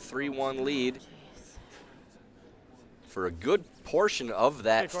Thiesse with a 3-1 lead. For a good portion of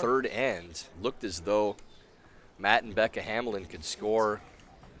that third end, looked as though Matt and Becca Hamlin could score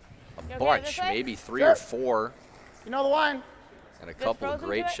a okay bunch, this way? maybe 3 Sure. or 4, You know the line. and a couple of frozen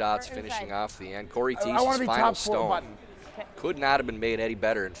great to it shots or finishing inside? off the end. Cory I want Thiesse's to be final top 4 stone button. could not have been made any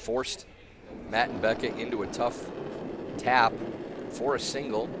better and forced Matt and Becca into a tough tap for a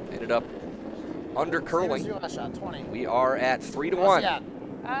single. Ended up under Same as curling. your last shot, 20. We are at 3-1 What's that?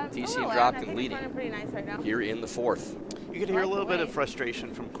 Thiesse a and little, Dropkin I think leading. It's running pretty nice right now. here in the fourth. You could hear a Like little the bit of way.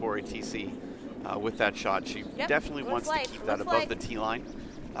 frustration from Cory Thiesse with that shot. She Yep, definitely looks wants like- to keep that looks above like. the tee line.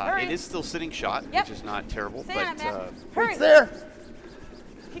 Hurry. It is still sitting shot, Yep. which is not terrible, Stay on it, but Matt. Hurry. It's there.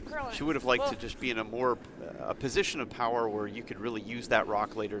 Keep curling. she would have liked Whoa. to just be in a more a position of power where you could really use that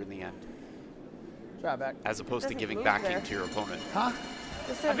rock later in the end, Try back. as opposed to Doesn't giving move backing there. to your opponent. Huh?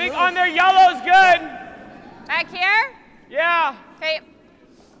 Just I a think move. on their yellow's good. Back here? Yeah. Okay.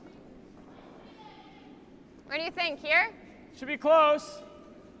 What do you think? Here? Should be close.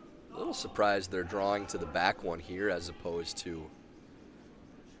 A little surprised they're drawing to the back one here as opposed to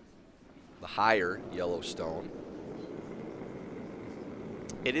the higher Yellowstone.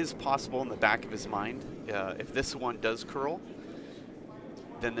 It is possible in the back of his mind, if this one does curl,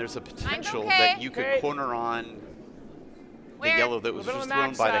 then there's a potential okay. that you could Okay. corner on the Where? yellow that was Little just bit on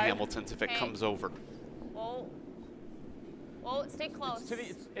thrown the by the backside. Hamiltons if it Okay. comes over. Oh. Oh, stay close.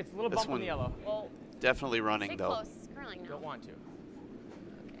 It's a little This bump on one- the yellow. Oh, Definitely stay running though. close. It's curling now. Don't want to.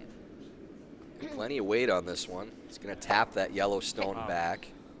 Okay. Plenty of weight on this one. It's going to tap that yellow stone back.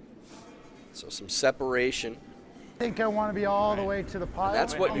 So some separation. I think I want to be all the way to the pile. And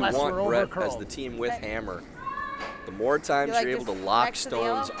that's what you want, Brett, as the team with hammer. The more times you're able to lock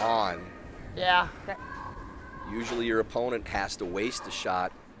stones on, usually your opponent has to waste a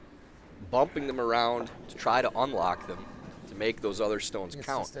shot bumping them around to try to unlock them to make those other stones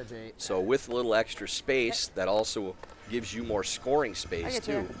count. So with a little extra space, that also gives you more scoring space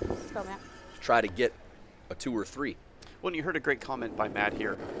too. To try to get a 2 or 3. Well, you heard a great comment by Matt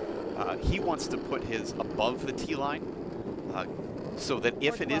here. He wants to put his above the tee line so that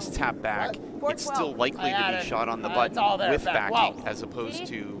if it is tapped back, it's still likely to be shot on the button with backing, as opposed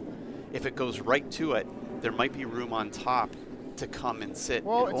to if it goes right to it, there might be room on top to come and sit and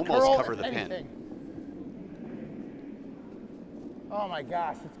almost cover the pin. Oh my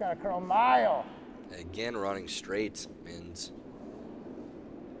gosh, it's got to curl a mile. Again, running straight and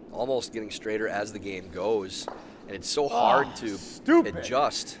almost getting straighter as the game goes. And it's so hard to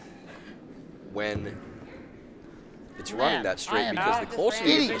adjust when it's running that straight, because the closer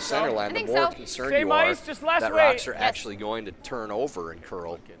you get to the center line, the more concerned you are that rocks are actually going to turn over and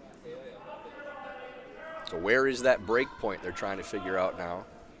curl. So where is that break point they're trying to figure out now?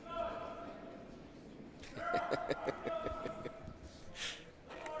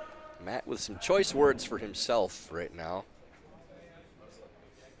 Matt with some choice words for himself right now.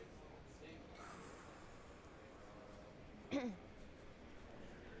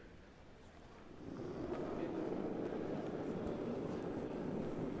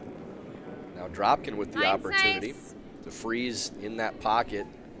 Now Dropkin with the opportunity to freeze in that pocket.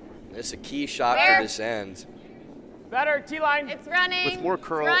 This is a key shot for this end. Better, T-line. It's running. With more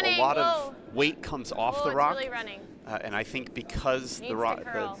curl, a lot of weight comes off the rock. It's really running. And I think because the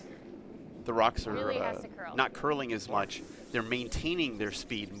rocks are Really not curling as much, they're maintaining their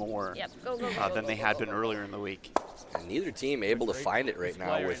speed more than they had been earlier in the week. And neither team able to find it right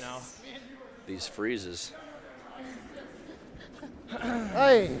now with these freezes.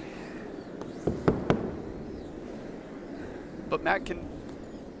 Hey. But Matt can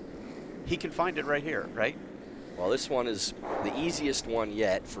find it right here, right? Well, this one is the easiest one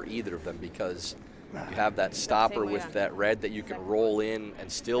yet for either of them, because you have that stopper with that red that you can roll in and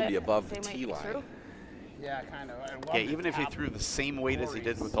still be above the tee line. Yeah, kind of. Yeah, even if he threw the same weight as he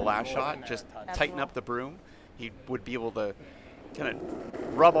did with the last shot, just tighten up the broom, he would be able to kind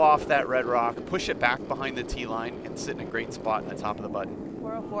of rub off that red rock, push it back behind the tee line, and sit in a great spot in the top of the button.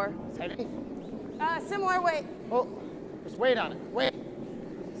 404. Similar weight. Oh, just wait on it. Wait.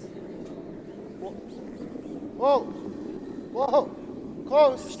 Whoa. Whoa.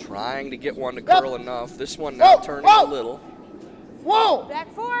 Close. Just trying to get one to curl enough. This one now turning a little. Whoa.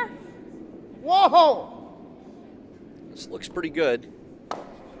 Back 4. Whoa. This looks pretty good.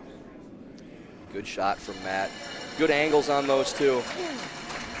 Good shot from Matt. Good angles on those two.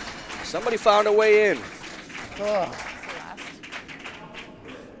 Somebody found a way in.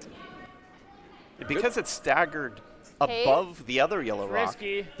 Because it's staggered above the other yellow rock,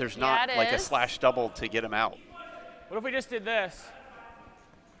 there's not like a slash double to get him out. What if we just did this?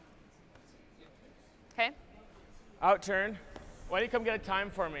 Okay. Out turn. Why don't you come get a time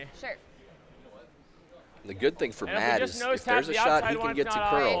for me? Sure. The good thing for Matt is if there's a shot he can get to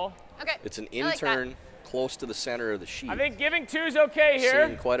curl, it's an in-turn close to the center of the sheet. I think giving 2 is okay here.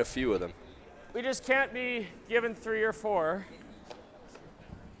 Seen quite a few of them. We just can't be giving 3 or 4.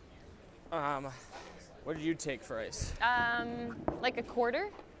 What did you take for ice? Like a quarter.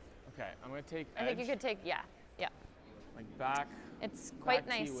 Okay, I'm gonna take edge. I think you could take, yeah. Like back. It's quite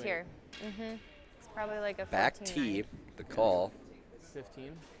nice here. It's probably like a 14-9. Back tee, the call.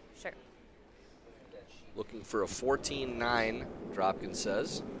 15. Sure. Looking for a 14-9, Dropkin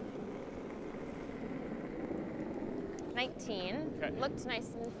says. 19. Okay. Looked nice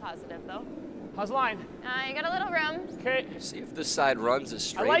and positive though. How's the line? You got a little room. Okay. See if this side runs as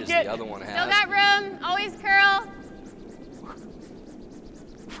straight as the other one has. Still got room. Always curl.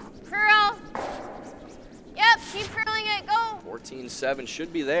 Curl. Yep, keep curling it. Go. 14-7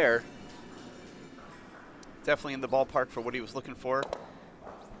 should be there. Definitely in the ballpark for what he was looking for.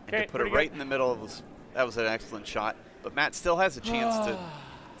 And to put it right in the middle, that was an excellent shot. But Matt still has a chance to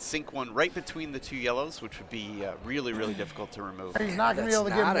sink one right between the two yellows, which would be really, really difficult to remove. He's not going to be able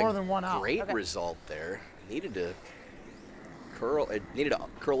to get more than one out. Great result there. Needed to curl. It needed to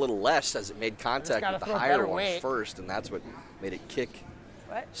curl a little less as it made contact with the higher one first, and that's what made it kick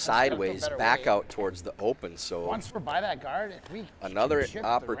sideways back out towards the open. So once we're by that guard, if we another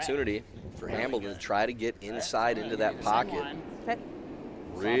opportunity for Hamilton to try to get inside into that pocket.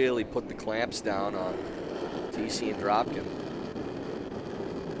 Really put the clamps down on Thiesse and Dropkin.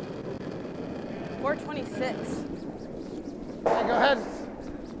 426. Okay, go ahead.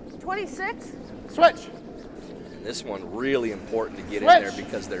 26? Switch. This one really important to get Switch. in there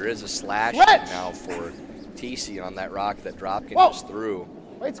because there is a slash Switch. now for Thiesse on that rock that Dropkin Whoa. just threw.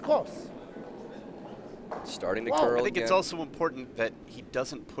 Weight's close. Starting to Whoa. curl I think again. it's also important that he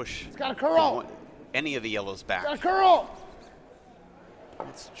doesn't push It's got a curl. any of the yellows back. Got a curl.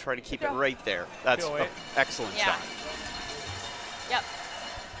 Let's try to keep it right there. That's Go an away. excellent Yeah. shot. Yep.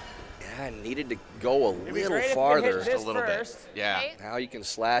 Yeah, needed to go a It'd be little great if we farther. hit Just a this little first. bit. Yeah. Right? Now you can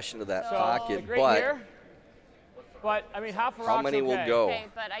slash into that So, pocket, great but here. But, I mean, half a how rock's many will okay. go? Okay,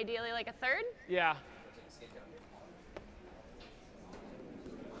 but ideally like a third? Yeah.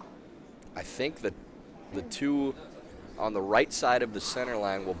 I think that the two on the right side of the center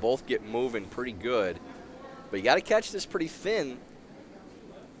line will both get moving pretty good. But you got to catch this pretty thin.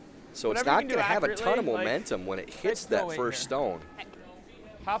 So it's Whatever you not can do going to have a ton of accurately, like, momentum when it hits go that in first here. stone.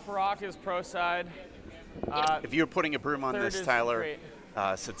 Half a rock is pro side. If you were putting a broom on Third this, is Tyler,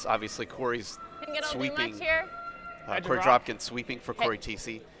 great. since obviously Corey's Think it'll do sweeping, much here? Edge of Corey rock. Dropkin sweeping for Okay. Cory Thiesse,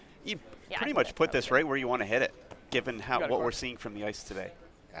 you Yeah, pretty I much think put this right where you want to hit it, given how got it, what Corey. we're seeing from the ice today.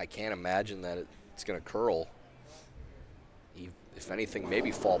 I can't imagine that it's going to curl. If anything,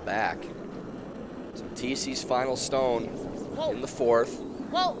 maybe fall back. So Thiesse's final stone Whoa. in the fourth.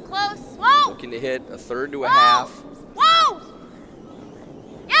 Whoa, close. Whoa! Looking to hit a third to a Whoa! half. Whoa!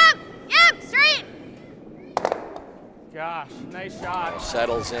 Yep, straight. Gosh, nice shot.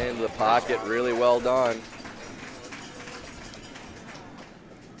 Settles into the pocket, really well done.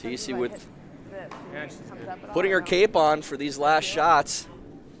 Thiesse with Yeah, she's good. putting her cape on for these last shots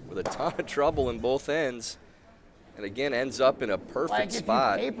with a ton of trouble in both ends. And again, ends up in a perfect Like if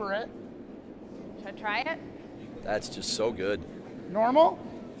spot. you paper it. Should I try it? That's just so good. Normal.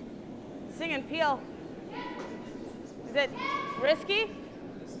 Sing and peel. Is it risky?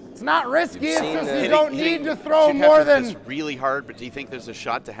 It's not risky. You've It's seen just the- you don't Hitting- need to throw should have more to hit than this really hard, but do you think there's a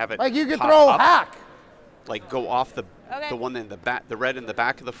shot to have it like you could pop throw up, hack. like go off the Okay. one in the back, the red in the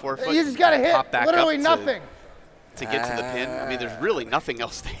back of the forefoot? You just got to and hit pop back literally up nothing. to get to the pin. I mean, there's really nothing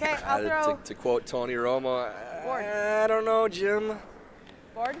else Okay, there. I'll throw To quote Tony Romo, Board. I don't know, Jim.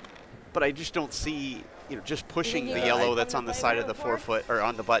 board. But I just don't see, just pushing think the you yellow can that's on the side of the board? forefoot or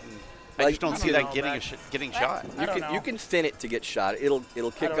on the button. I Like, just don't I see don't that know, getting Matt. getting shot. You don't can know. you can thin it to get shot. It'll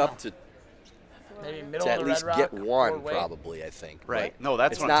kick know. up to Maybe middle at of the least red get rock, one forward weight. probably. I think. Right. But No,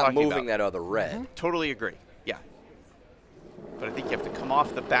 that's it's what not I'm talking moving about. that other red. Totally agree. Yeah. But I think you have to come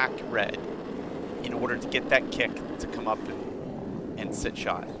off the back red in order to get that kick to come up and sit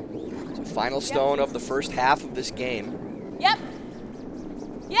shot. So final stone of the first half of this game. Yep.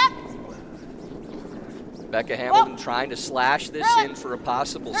 Yep. Becca Hamilton trying to slash this Curl it. in for a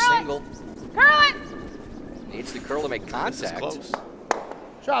possible Curl it. single. Curl it. Needs the curl to make This is contact. close.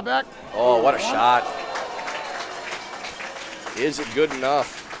 Shot back. Oh, what a shot. Is it good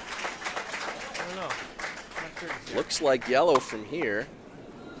enough? I don't know. Not sure it's here. Looks like yellow from here.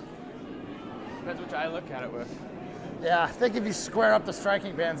 Depends which eye I look at it with. Yeah, I think if you square up the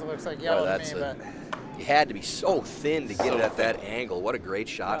striking bands, it looks like yellow Boy, to that's me. a- But You had to be so thin to get So it at that angle. What a great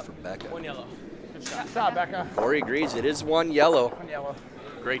shot from Becca. One yellow. Good shot. shot, Becca. Corey agrees it is one yellow. One yellow.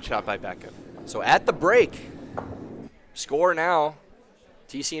 Great shot by Becca. So at the break, score now,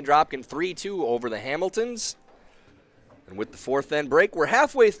 Thiesse and Dropkin 3-2 over the Hamiltons. And with the fourth end break, we're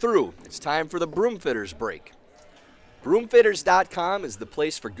halfway through. It's time for the Broomfitters break. Broomfitters.com is the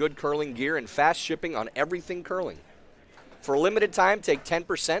place for good curling gear and fast shipping on everything curling. For a limited time, take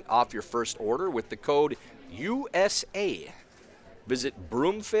 10% off your first order with the code USA. Visit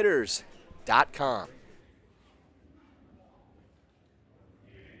broomfitters.com.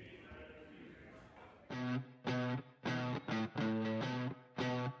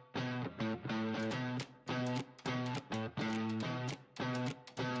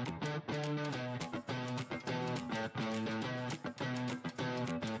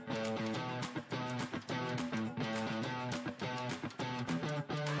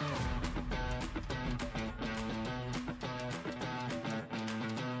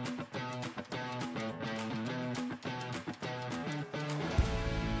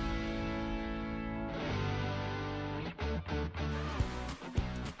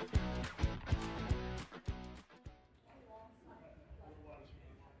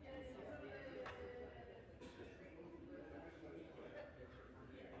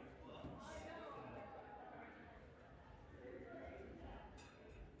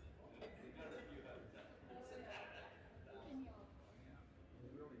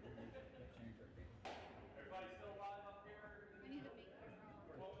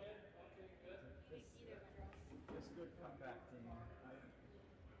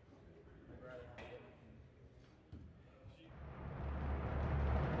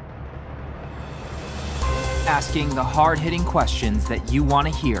 asking the hard-hitting questions that you want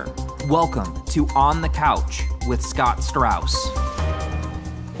to hear. Welcome to On the Couch with Scott Strauss.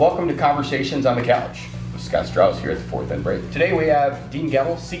 Welcome to Conversations on the Couch with Scott Strauss here at the Fourth End Break. Today we have Dean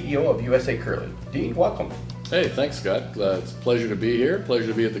Gemmell, CEO of USA Curling. Dean, welcome. Hey, thanks, Scott. It's a pleasure to be here. Pleasure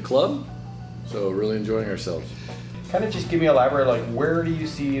to be at the club. So really enjoying ourselves. Kind of just give me a elaborate, like, where do you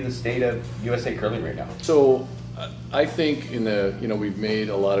see the state of USA Curling right now? So I think we've made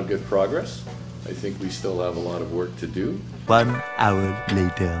a lot of good progress. I think we still have a lot of work to do. 1 hour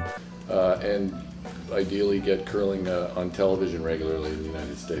later. And ideally get curling on television regularly in the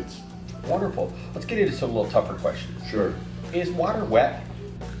United States. Wonderful. Let's get into some little tougher questions. Sure. Is water wet?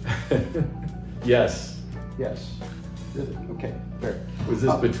 Yes. Yes. Really? Okay, fair. Was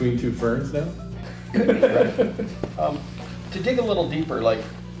this between two ferns now? Could be, right? To dig a little deeper, like,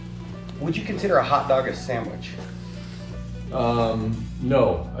 would you consider a hot dog a sandwich?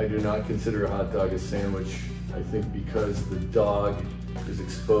 No, I do not consider a hot dog a sandwich. I think because the dog is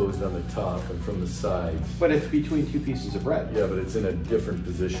exposed on the top and from the sides. But it's between two pieces of bread. Yeah, but it's in a different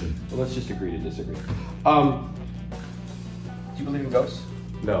position. Well, let's just agree to disagree. Do you believe in ghosts?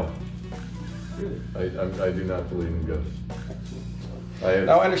 No. Really? I do not believe in ghosts.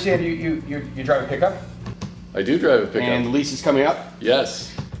 Now, I understand you drive a pickup? I do drive a pickup. And the lease is coming up? Yes.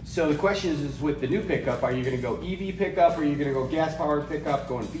 So the question is with the new pickup, are you going to go EV pickup, or are you going to go gas-powered pickup,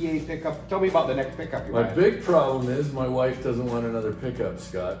 going V8 pickup? Tell me about the next pickup you're My buying. big problem is my wife doesn't want another pickup,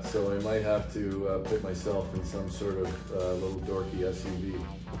 Scott, so I might have to put myself in some sort of little dorky SUV.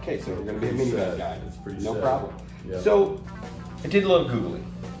 Okay, so we're going to be a minivan guy. It's pretty No sad. problem. Yeah. So I did a little Googling.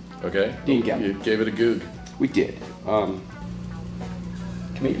 Okay. Dean Gemmell. You gave it a goog. We did.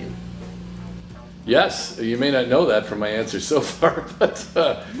 Comedian. Yes, you may not know that from my answer so far, but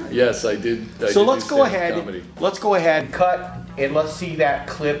yes, I did. So let's go ahead. Let's go ahead, cut, and let's see that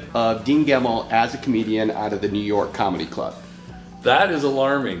clip of Dean Gemmell as a comedian out of the New York Comedy Club. That is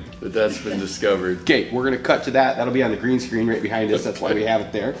alarming that that's been discovered. Okay, we're going to cut to that. That'll be on the green screen right behind us. That's why we have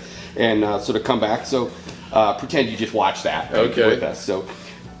it there. And sort of come back. So pretend you just watched that with us. So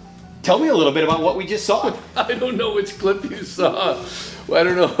tell me a little bit about what we just saw. I don't know which clip you saw. Well, I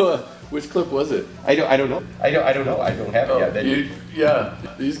don't know. Which clip was it? I don't know. I don't know. I don't have it yet. Yeah,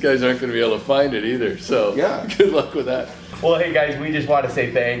 these guys aren't going to be able to find it either. So yeah, good luck with that. Well, hey guys, we just want to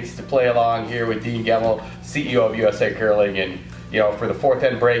say thanks to play along here with Dean Gemmell, CEO of USA Curling, and for the Fourth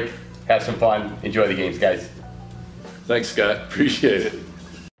End Break, have some fun, enjoy the games, guys. Thanks, Scott. Appreciate it.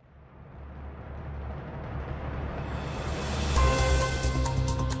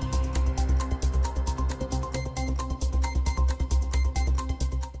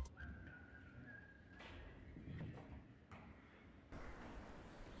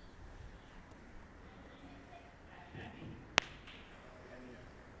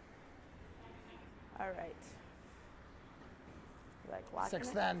 All right.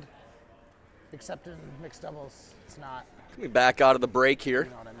 Sixth end, except in mixed doubles, it's not. Coming back out of the break here. You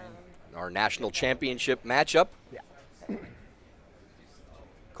know what I mean? Our national championship matchup. Yeah.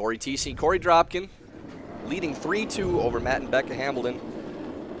 Cory Thiesse, Cory Dropkin, leading 3-2 over Matt and Becca Hambledon.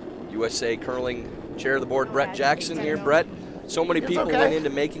 USA Curling Chair of the Board, Brett Jackson here. Brett, so many people went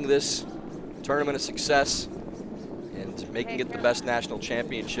into making this tournament a success and making it the best national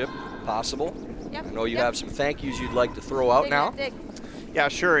championship possible. I know you have some thank yous you'd like to throw out now. Yeah,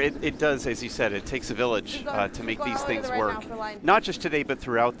 sure. It does, as you said, it takes a village to make these things work. Not just today, but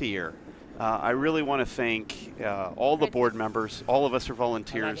throughout the year. I really want to thank all the board members. All of us are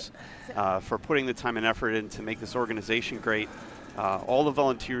volunteers for putting the time and effort in to make this organization great. All the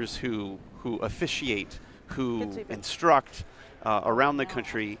volunteers who officiate, who instruct around the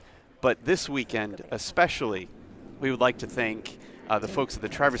country. But this weekend, especially, we would like to thank the folks at the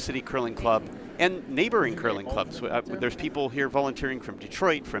Traverse City Curling Club and neighboring curling clubs. There's people here volunteering from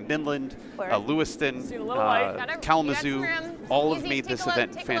Detroit, from Midland, Lewiston, Kalamazoo. All have made this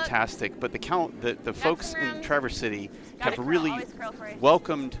event fantastic. But the folks in Traverse City have really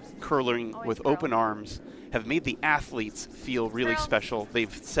welcomed curling with open arms, have made the athletes feel really special.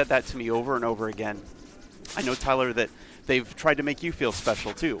 They've said that to me over and over again. I know, Tyler, that they've tried to make you feel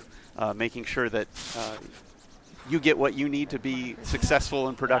special too, making sure that you get what you need to be successful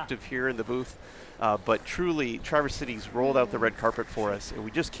and productive here in the booth. But truly, Traverse City's rolled out the red carpet for us, and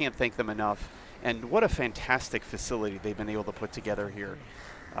we just can't thank them enough. And what a fantastic facility they've been able to put together here.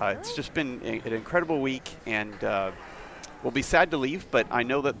 It's just been an incredible week, and we'll be sad to leave, but I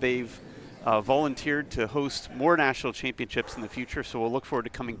know that they've volunteered to host more national championships in the future, so we'll look forward to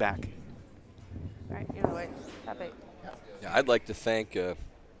coming back. All right, you're the way. Stop it. Yeah, I'd like to thank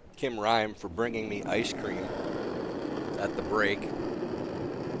Kim Rhyme for bringing me ice cream at the break.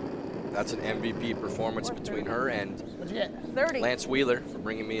 That's an MVP performance between her and What'd you get? 30. Lance Wheeler for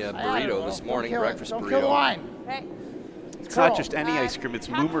bringing me a burrito this morning, breakfast Don't burrito. kill the line. Okay. It's not just any ice cream, it's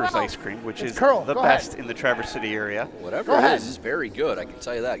Moomer's ice cream, which is Curl. the Go best ahead. in the Traverse City area. Whatever it is very good, I can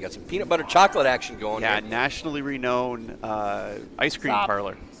tell you that. Got some peanut butter chocolate action going Yeah, here. nationally renowned ice cream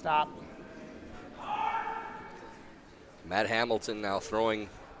parlor. Stop. Matt Hamilton now throwing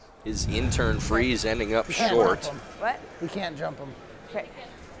his intern freeze, ending up You can't short. jump 'em. What? We can't jump them. Okay.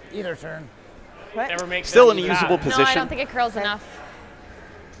 Either turn. What? Never makes Still sense in a with that. usable No, position. I don't think it curls enough.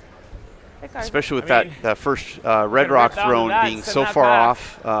 Especially with I mean, that first Red rip Rock down throne that, being send so that far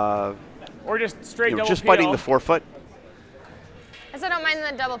back. off, Or just straight double just peel. biting the forefoot. I said I don't mind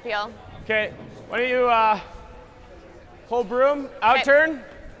the double peel. Okay, why don't you hold broom, out Okay. turn.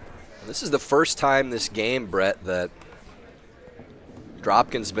 This is the first time this game, Brett, that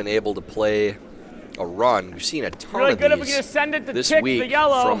Dropkin's been able to play a run. We've seen a ton Really of good if we these can just send it to this tick week the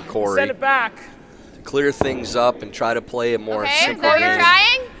yellow, from Korey send it back. to clear things up and try to play a more Okay, is simple that what you're game.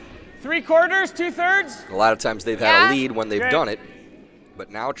 trying? 3/4, 2/3. A lot of times they've had Yeah. a lead when they've Okay. done it,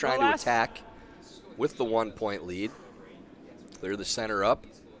 but now trying to last. attack with the 1-point lead. Clear the center up,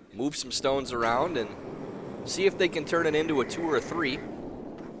 move some stones around, and see if they can turn it into a 2 or a 3.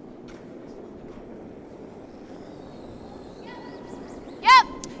 Yep.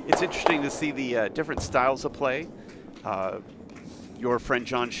 It's interesting to see the different styles of play. Your friend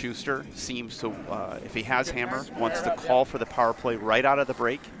John Schuster seems to, if he has hammer, wants to call for the power play right out of the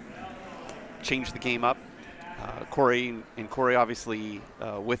break, change the game up. Korey obviously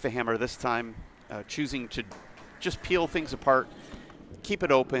with the hammer this time, choosing to just peel things apart, keep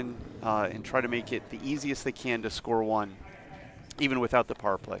it open, and try to make it the easiest they can to score one, even without the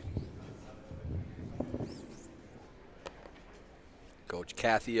power play. Coach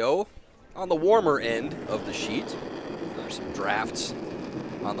Kathy O on the warmer end of the sheet. There's some drafts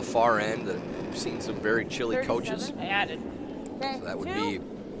on the far end. We've seen some very chilly coaches. I added. Okay. So that would Two.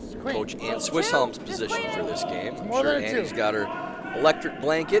 be Coach Ann Swisshelm's position for this game. I'm more sure than a Annie's 2. got her electric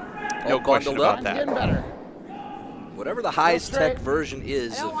blanket No all question bundled about up. that. Getting better. Whatever the highest tech straight. version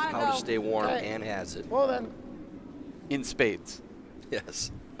is I don't of wanna how go. to stay warm, Okay. Ann has it. Well then. In spades.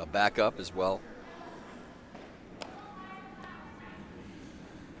 Yes, a backup as well.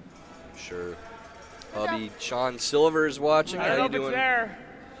 I'm sure hubby Sean Silver is watching. I How don't know you if it's doing, there.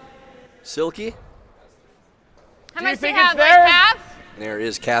 Silky? How Do you much do you think have? it's Like there? half? There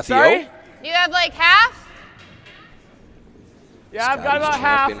is Kathy Sorry? O. You have like half? Yeah, I've got Scotty's about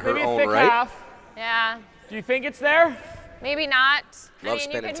half, champ in her maybe a own thick right. half. Yeah. Do you think it's there? Maybe not. Love I mean,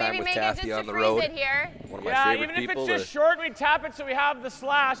 spending you could time maybe with make Kathy it just on to the freeze road. it here. One of my Yeah, favorite even if people it's just to short, we tap it so we have the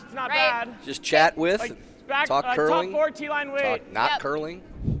slash. It's not Right. bad. just chat with, Like back, talk curling, top 4 T-line weight. talk not Yep. curling.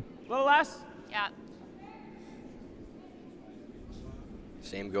 A little less. Yeah.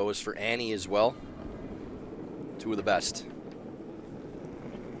 Same goes for Annie as well. Two of the best.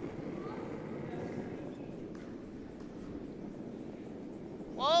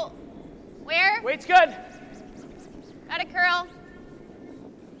 Whoa. Where? Weight's good. Gotta curl.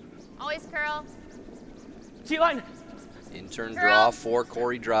 Always curl. T-line. Intern Curl. draw for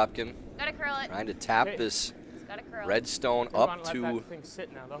Cory Dropkin. Gotta curl it. Trying to tap Okay. this Gotta curl. red stone Come on, up let that to thing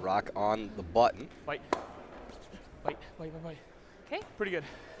sit now, though. rock on the button. Bite. Bite, bite, bite, bite. Okay. Pretty good.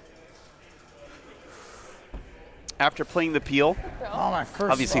 After playing the peel, Oh, my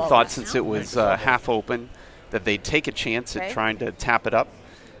first. obviously ball. thought since it was half open that they'd take a chance Okay. at trying to tap it up.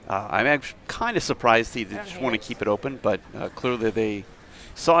 I'm actually kind of surprised he just want to keep it open, but clearly they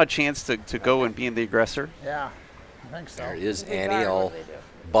saw a chance to go and be the aggressor. Yeah, I think so. There is They Annie guard, all what do they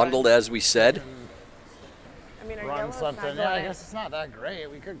do? bundled as we said. I mean, our Run yellow's something. not Yeah, I going. guess it's not that great.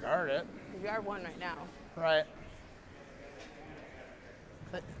 We could guard it. We are one right now. Right.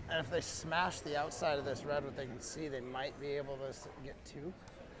 And if they smash the outside of this red, what they can see, they might be able to get 2.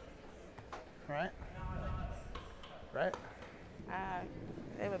 Right? Right?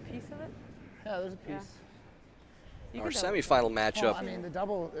 They have a piece of it? Yeah, there's a piece. Our semifinal matchup Well, I mean, the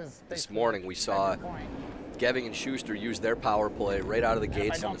double is this basically morning, we saw every point. Geving and Schuster use their power play right out of the And if I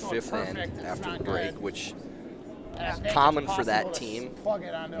gates on don't the throw it fifth end perfect, it's after not the break, good. which And I think it's common for that possible to team. plug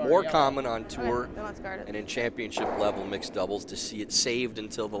it onto our More yellow. common on tour Then let's guard it. and in championship level mixed doubles to see it saved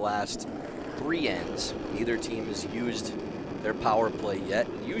until the last 3 ends. Neither team has used their power play yet.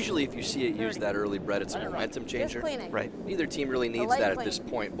 Usually if you see it used that early, Brett, it's a momentum changer. Just cleaning. Right. Neither team really needs light that at this clean.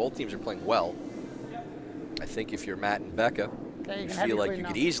 point. Both teams are playing well. I think if you're Matt and Becca, Okay, you can have feel your like clean you now.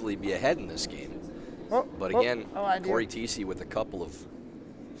 could easily be ahead in this game. Oh, But oh, again, oh, I do. Cory Thiesse with a couple of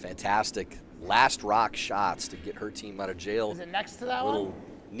fantastic last rock shots to get her team out of jail. Is it next to that Little one?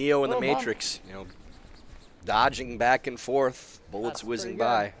 Neo in the Little bump. Matrix, dodging back and forth, bullets That's whizzing pretty good.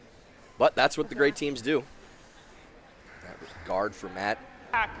 by. But that's what the great teams do. That was guard for Matt.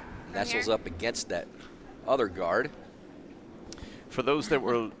 Nestles up against that other guard. For those that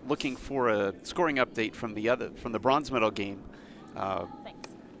were looking for a scoring update from the bronze medal game,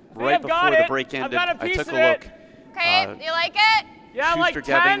 right before the break ended, I took a look. Okay, do you like it? Yeah, like 10.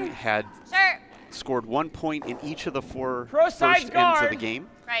 Schuster-Gebbing had Sure. scored 1 point in each of the 4 Pro first side ends of guard. the game.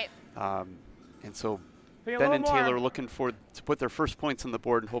 Right. And so Be a Ben little and Taylor more. are looking to put their first points on the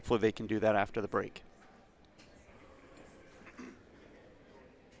board, and hopefully they can do that after the break.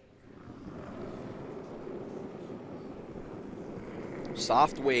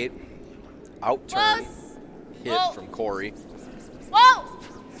 Soft weight, out turn, Close. hit Whoa. from Korey. Whoa!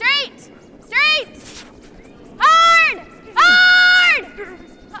 Straight! Straight! Hard! Hard!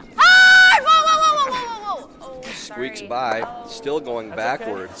 Hard! Whoa, whoa, whoa, whoa, whoa, whoa, whoa! Oh, Squeaks sorry. by, Oh. still going That's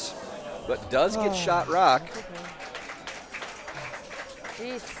backwards, but does get shot rock.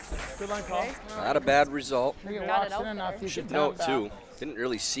 Jeez. Good line call. Not a bad result. You Got walks it out in enough, there. you Should can note tap too, back. didn't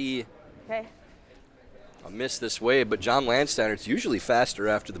really see Okay. a miss this way, but John Landsteiner's usually faster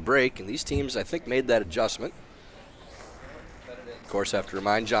after the break, and these teams, I think, made that adjustment. Of course, I have to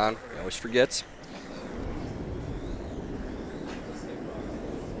remind John, he always forgets.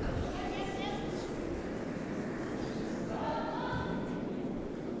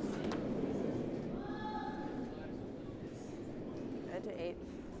 Good to 8.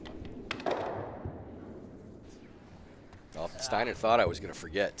 Well, Steiner thought I was going to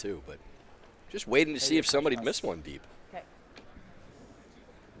forget too, but just waiting to see if somebody'd miss one deep. Okay.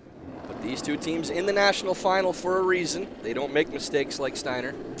 But these two teams in the national final for a reason. They don't make mistakes like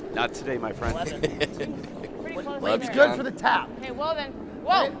Steiner. Not today, my friend. Pretty close. Love It's you, good John. for the tap. Okay, well then.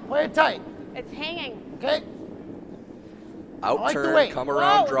 Whoa! Play it tight. It's hanging. Okay. Out like the turn, weight. come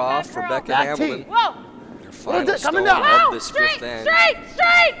around, Whoa, draw good for girl. Becca Back tee. Hamilton. Whoa! Your final coming stone down. of Whoa! this Straight! fifth end. Straight!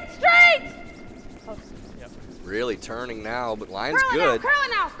 Straight! Straight! Really turning now, but line's Curl it good. now! Curl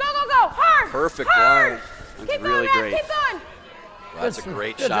it now! Go, go, go! Hard! Perfect Hard! line. That's Keep really going, great. Matt! Keep going! Well, that's a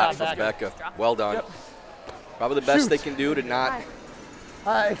great Good shot job, from Becca. Becca. Well done. Probably the best Shoot. they can do to not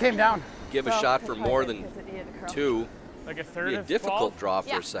It came down. give a shot for more than 2. Like a It'd third be a of difficult 12. draw for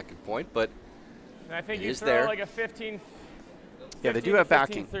Yeah. a second point, but And I think It you is throw there. like a 15. Yeah, they do 15, have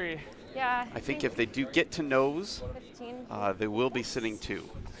 15, backing. 3. Yeah. I think if they do get to nose, 15. they will be sitting 2.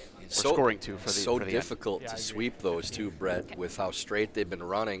 it's Or scoring 2 for the so for the end. difficult Yeah, I to agree. sweep those two, Brett, with how straight they've been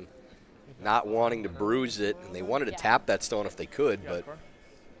running, not wanting to bruise it, and they wanted to tap that stone if they could, but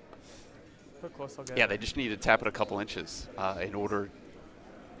Put close, I'll get Yeah, it. they just need to tap it a couple inches in order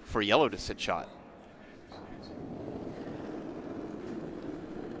for yellow to sit shot.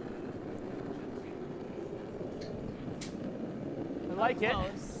 I like it.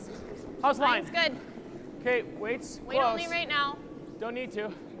 Close. How's line? Line's good. Okay, waits. Wait close. only right now. Don't need to.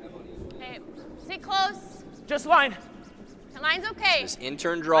 Okay. Stay close. Just line. The line's okay. this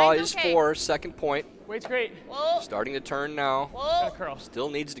intern draw Line's is okay. 4, second point. Wait's great. Whoa. Starting to turn now. Whoa. Got a curl. Still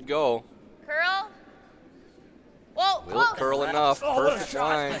needs to go. Curl. Whoa. Will it close. curl enough? Oh, what a Perfect shot.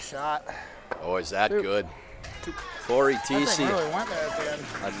 line. Nice shot. Oh, is that good? Corey That thing Thiesse, really went there at the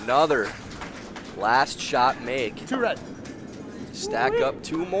end. another last shot make. 2 red. Stack up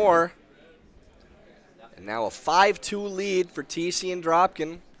 2 more. And now a 5-2 lead for Thiesse and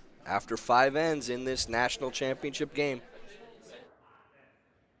Dropkin after 5 ends in this national championship game.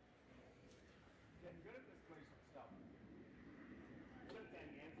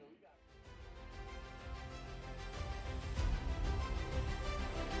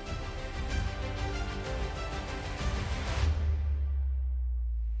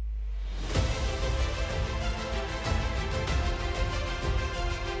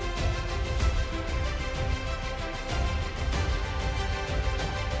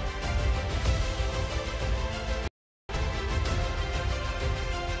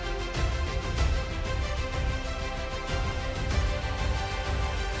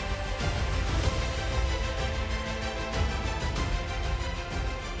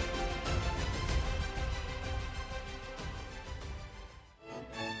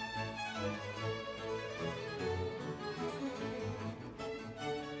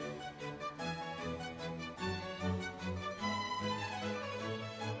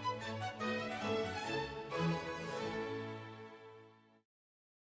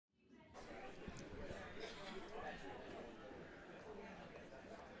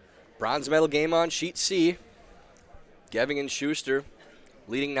 Bronze medal game on sheet C. Gebbing and Schuster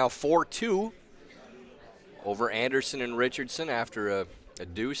leading now 4-2 over Anderson and Richardson after a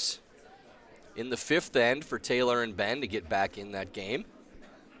deuce in the 5th end for Taylor and Ben to get back in that game.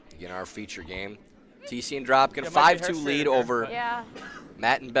 Again, our feature game Thiesse and Dropkin, Yeah, it might be 5-2 her lead straight over Yeah.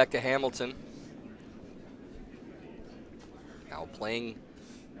 Matt and Becca Hamilton. Now playing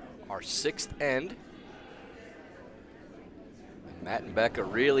our 6th end. And Matt and Becca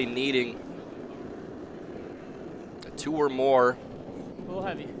really needing a 2 or more A little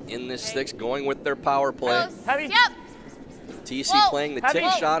heavy. in this 6, going with their power play. Close. Heavy. Yep. Thiesse Whoa. playing the Heavy.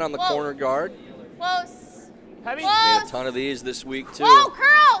 tip shot on the Whoa. corner guard. Close. Heavy. Whoa. Made a ton of these this week too. Whoa,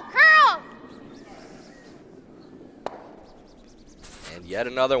 curl, curl. And yet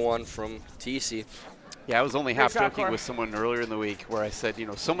another one from Thiesse. Yeah, I was only half shot, joking Korey. with someone earlier in the week where I said, you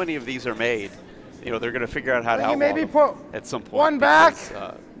know, so many of these are made. You know, they're going to figure out how to Well, you outlaw maybe them put at some point. one back.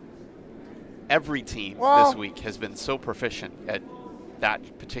 because, every team Well- this week has been so proficient at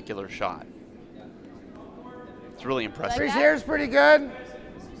that particular shot. It's really impressive. Freeze here is pretty good.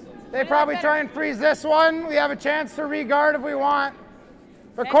 They probably try and freeze this one. We have a chance to re-guard if we want.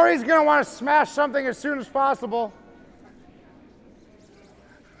 But Corey's going to want to smash something as soon as possible.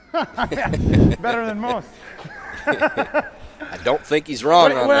 Better than most. I don't think he's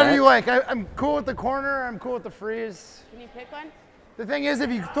wrong on Whatever that. you like. I'm cool with the corner. I'm cool with the freeze. Can you pick one? The thing is, if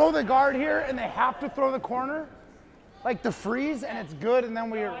you throw the guard here and they have to throw the corner, like the freeze, and it's good, and then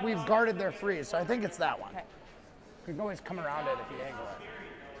we've guarded their freeze. So I think it's that one. You can always come around it if you angle it.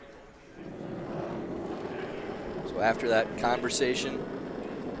 So after that conversation,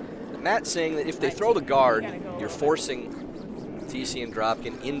 Matt's saying that if they throw the guard, you're forcing Thiesse and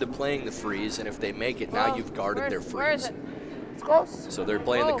Dropkin into playing the freeze, and if they make it, now you've guarded their Where is freeze. it? It's close. So they're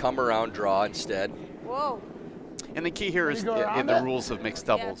playing the come around draw instead. Whoa. And the key here is go in around the it? rules of mixed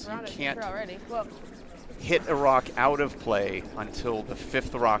Yeah, doubles. it's You around it. can't Sure already. Whoa. hit a rock out of play until the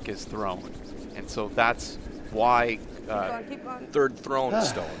 5th rock is thrown. And so that's why Keep going. Third thrown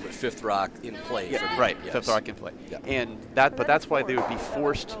stone, but 5th rock in play. for them. right, Yes. 5th rock in play. Yeah. And that's why they would be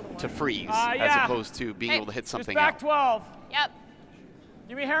forced to freeze as yeah. opposed to being Hey, able to hit Just something back out. 12. Yep.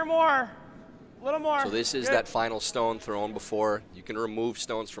 Give me hair more. A little more. So this is Good. that final stone thrown before you can remove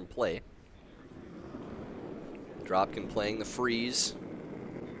stones from play. Dropkin playing the freeze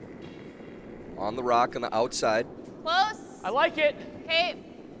on the rock on the outside. Close. I like it. Okay.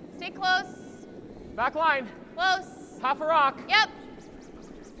 Stay close. Back line. Close. Half a rock. Yep.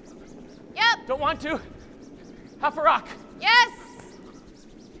 Yep. Don't want to. Half a rock. Yes.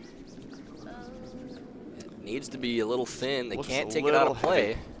 It needs to be a little thin. They Looks can't a take it out of little play.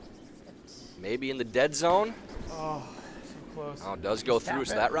 heavy. Maybe in the dead zone. Oh, so close. Oh, it does go through,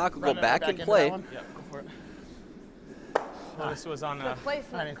 so it. that rock will Run go it back in into play. that one. Yeah, go for it. Oh, this was on. Not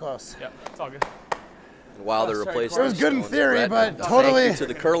even close. Yeah, it's all good. And while they're sorry, replacing Corey. It was good in stones, theory, Brett, but thank totally- you to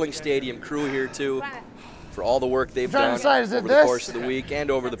the curling stadium crew here too for all the work they've trying to done decide, is it over the this? course of the week and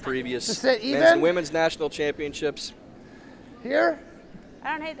over the previous Just sit men's even? and women's national championships. Here?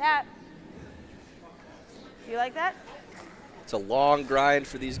 I don't hate that. You like that? It's a long grind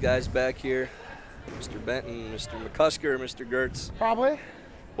for these guys back here. Mr. Benton, Mr. McCusker, Mr. Gertz. Probably.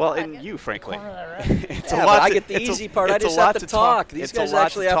 Well, and you, frankly. Corner that, right? It's Yeah, a lot but I to- get the it's a- easy part. I it's a just lot have to talk. These it's a guys lot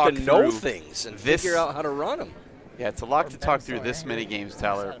actually have to talk know through things and this- figure out how to run them. Yeah, it's a lot to talk through this many games,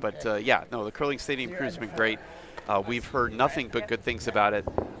 Tyler. But yeah, no, the curling stadium crew's been great. We've heard nothing but good things about it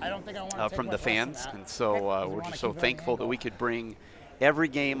I don't think I want to take from the much less than fans, that. and so we're wanna just so keep it on the thankful that angle. we could bring every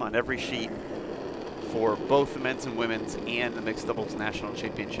game on every sheet for both the men's and women's and the mixed doubles national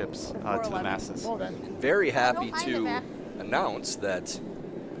championships to the 4-11. masses. Well then. Very happy Don't mind to it, announce that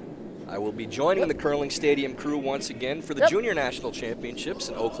I will be joining the curling stadium crew once again for the Yep. Junior National Championships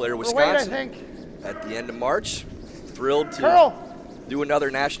in Eau Claire, We're waiting, I Wisconsin think. at the end of March. Thrilled to Curl. do another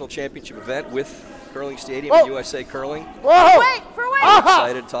national championship event with Curling Stadium Whoa. and USA Curling. Whoa! Wait, for wait.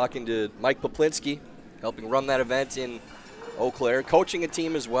 Excited talking to Mike Poplinski, helping run that event in Eau Claire, coaching a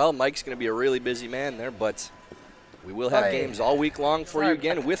team as well. Mike's going to be a really busy man there, but we will have Hey. games all week long for you Sorry.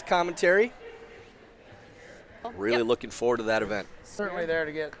 again with commentary. Really Yep. looking forward to that event. Certainly there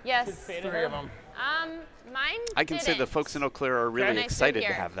to get Yes. 3 of them. Mine I can say the didn't. folks in Eau Claire are really Can I sit excited to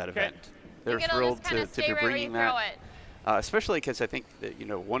here? have that Okay. event. They're think it'll thrilled just kinda to stay be right where bringing you that. throw it. Especially because I think that, you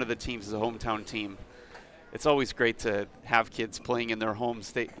know, one of the teams is a hometown team. It's always great to have kids playing in their home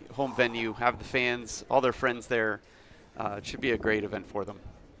venue, have the fans, all their friends there. It should be a great event for them.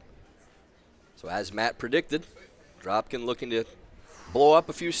 So as Matt predicted, Dropkin looking to blow up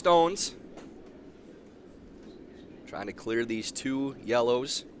a few stones. Trying to clear these 2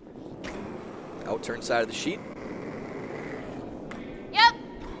 yellows. Outturn side of the sheet. Yep.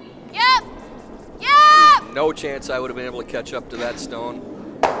 Yep. Yep. No chance I would have been able to catch up to that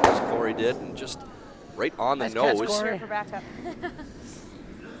stone as Corey did, and just right on the Nice catch, nose. Corey. For backup. This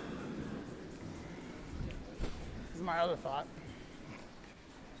is my other thought.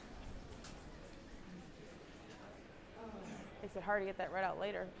 makes it hard to get that red out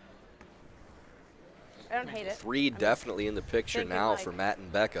later. I don't hate it. 3 definitely in the picture thinking, now like, for Matt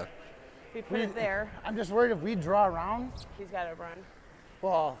and Becca. We put it there. I'm just worried if we draw around, He's got to run.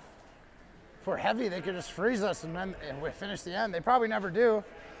 well, if we're heavy, they could just freeze us and then we finish the end. They probably never do.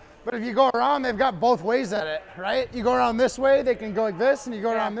 But if you go around, they've got both ways at it, right? You go around this way, they can go like this, and you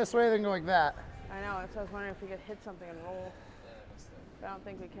go around this way, they can go like that. I know, so I was wondering if we could hit something and roll. But I don't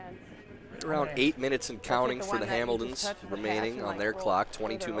think we can. Around 8 minutes and counting the for one the that you just Hamiltons touched with the remaining pass and, on like, their roll clock. further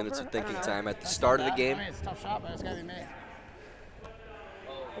 22 minutes of over? I thinking don't know. time at the That's start not of the bad. game. I mean, it's a tough shot, but it's got to be made.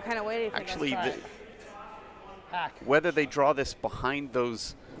 What kind of way do you think Actually, that's Hack. whether they draw this behind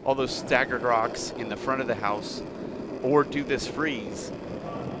all those staggered rocks in the front of the house or do this freeze,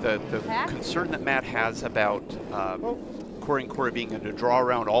 the concern that Matt has about Cory and Korey being able to draw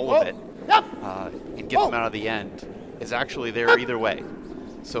around all of it and get them out of the end is actually there either way.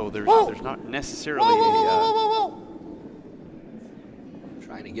 So there's not necessarily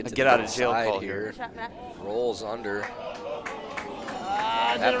Trying to get a to get the out of jail inside call here. Shot, Matt. Rolls under.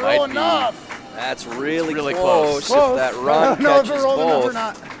 Didn't roll enough. That's really, really close. close. If that run I don't know if it catches rolled enough or both.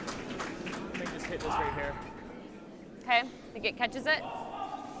 not. I think just hit this right here. Okay, think it catches it?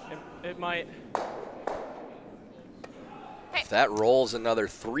 It might. If that rolls another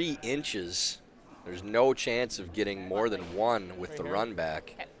 3 inches, there's no chance of getting more than 1 with the run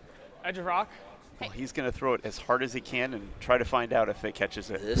back. Okay. Edge of rock. Well, he's going to throw it as hard as he can and try to find out if it catches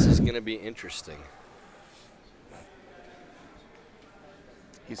it. This is going to be interesting.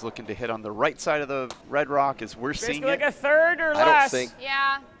 He's looking to hit on the right side of the red rock as we're seeing Basically it. like a third or I less. don't think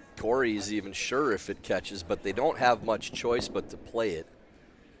Yeah. Corey's even sure if it catches, but they don't have much choice but to play it.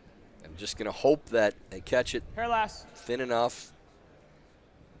 I'm just going to hope that they catch it Hair last. thin enough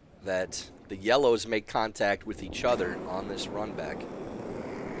that the yellows make contact with each other on this run back.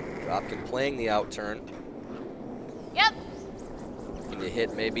 Dropkin playing the out turn. Yep. Can you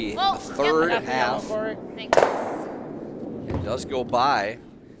hit maybe Whoa. a third, Yep. half? Thanks. It does go by.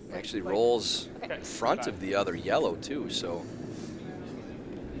 Actually rolls Okay. in front of the other yellow too, so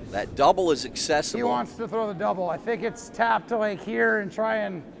that double is accessible. He wants to throw the double. I think it's tap to like here and try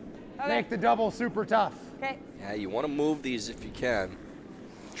and make the double super tough. Okay. Yeah, you want to move these if you can.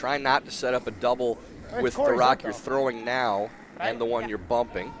 Try not to set up a double It's with the Corey's rock up, you're though. throwing now and the one you're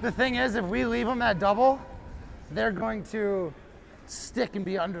bumping. The thing is, if we leave them that double, they're going to stick and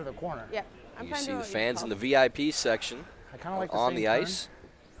be under the corner. Yep. I'm You fine see doing the what you fans in called. the VIP section I kind of like on the the same ice. turn.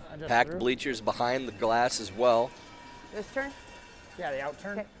 I just Packed threw. bleachers behind the glass as well. This turn? Yeah, the out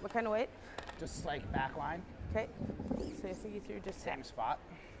turn. Okay. What kind of weight? Just like back line. Okay. So you think you threw just Same spot.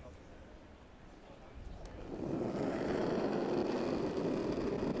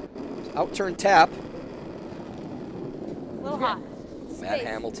 Out turn tap. a little hot. Matt Space.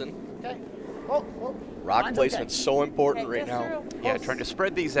 Hamilton. Okay. Oh, oh. Rock Mine's placement's so important Okay, right just now. through. Yeah, trying to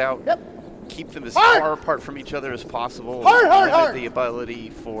spread these out. Yep. Keep them as Hard. far apart from each other as possible. Hard, hard, limit hard. the ability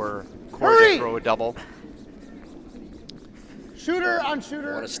for Korey Hurry. to throw a double. Shooter on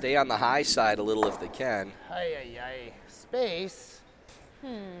shooter. Want to stay on the high side a little if they can. Ay, ay, ay. Space.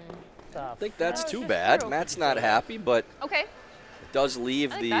 I think that's too bad. Matt's not happy, but Okay. it does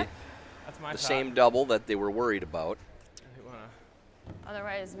leave I like the that. That's my the top. same double that they were worried about.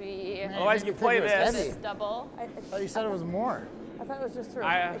 Otherwise, we Otherwise, you can play this. this double. I thought you said it was more. I thought it was just through.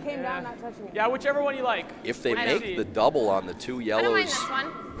 I- It came yeah. down, not touching it. Yeah, whichever one you like. If they I make see. the double on the 2 I don't mind yellows this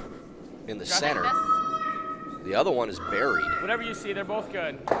one. in the Like center, this. the other one is buried. Whatever you see, they're both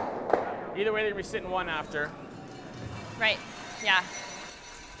good. Either way, they're gonna be sitting one after. Right. Yeah.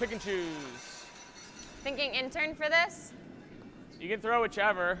 Pick and choose. Thinking intern for this? You can throw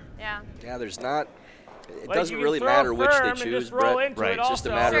whichever. Yeah. Yeah, there's not. It Like, doesn't you can really throw matter which firm they and choose, just roll Brett. into it It's just a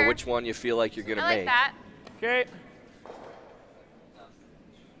also. matter of Sure. which one you feel like you're gonna I like make. that. Okay.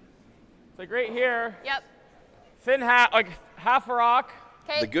 It's like right here. Yep. Thin half, like half a rock.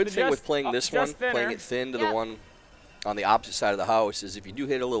 Okay. The good thing with Just- playing this one, just thinner. playing it thin to Yep. the one on the opposite side of the house, is if you do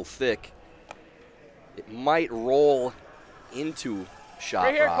hit a little thick, it might roll into shot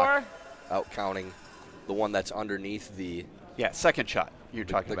Right here, rock, Cor. out counting the one that's underneath the Yeah, second shot you're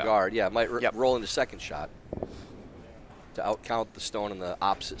talking the about. guard. Yeah, it might Yep. roll into second shot to outcount the stone on the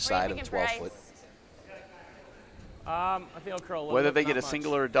opposite What are side you of the thinking 12 for foot. ice? I think I'll curl a little Whether bit, they but get a not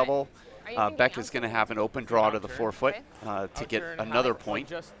single much. or a double, Are you thinking Becca's out going to turn? have an open draw to the Out turn. 4 foot Okay. to get Outturn another half,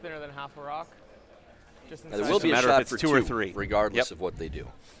 point. Like just thinner than half a rock. Just Now, there inside will Just be a a matter if shot it's for 2 or 3. regardless Yep. of what they do.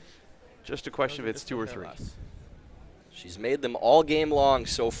 Just a question if Just it's 2 or a hair 3. less. She's made them all game long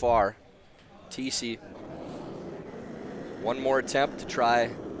so far. Thiesse, one more attempt to try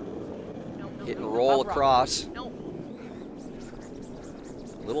Nope, nope, hit and nope. roll Above rock. across. Nope.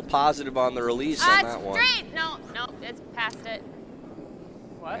 A little positive on the release on that one. Straight. No, it's past it.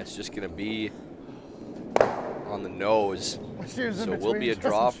 What? It's just going to be on the nose. So will be a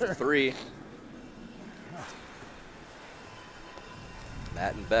draw for 3.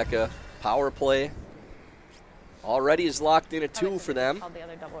 Matt and Becca, power play. Already is locked in a 2 for them. The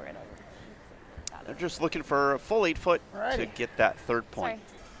other double right over. They're just looking for a full 8 foot to get that 3rd point.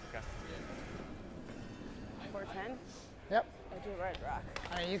 Sorry. 410? Yep. I do red rock.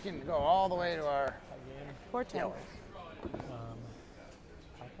 I mean, you can go all the way to our 410.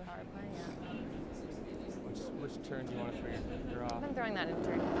 Power play, yeah. Which turn do you want to throw your draw? I've been throwing that in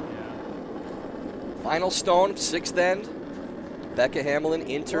turn. Yeah. Final stone, 6th end. Becca Hamlin,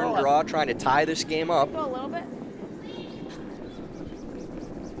 in-turn draw, trying to tie this game up. Go a little bit.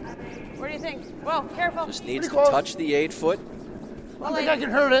 What do you think? Whoa, careful. Just needs to touch the 8 foot. I don't think I can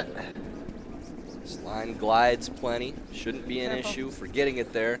hurt it. This line glides plenty. Shouldn't be an issue for getting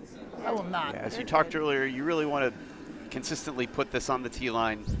it there. I will not. Yeah, as you talked earlier, you really want to consistently put this on the tee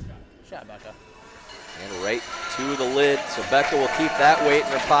line. Shot, Becca. And right to the lid. So Becca will keep that weight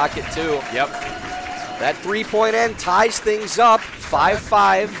in her pocket too. Yep. That 3-point end ties things up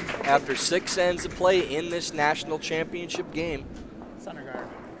 5-5 after 6 ends of play in this national championship game. Center guard.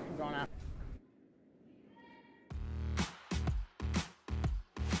 I'm going out.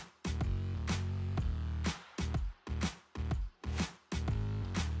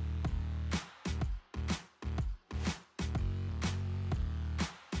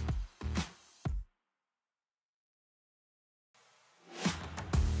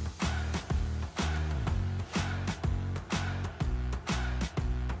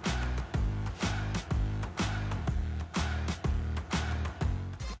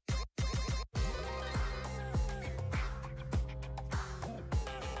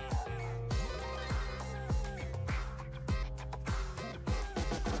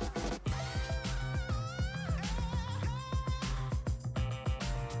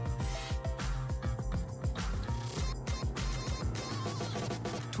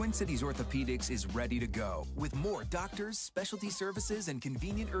 Twin Cities Orthopedics is ready to go with more doctors, specialty services, and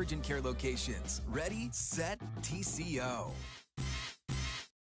convenient urgent care locations. Ready, set, TCO.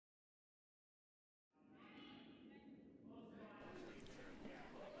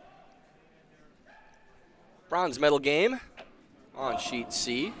 Bronze medal game on sheet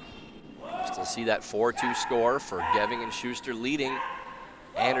C. Still see that 4-2 score for Geving and Schuster leading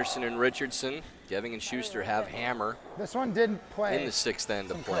Anderson and Richardson. Geving and Schuster have hammer. This one didn't play. In the 6th end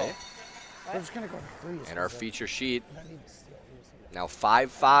of play. We're just going to go to 3s. And our feature sheet now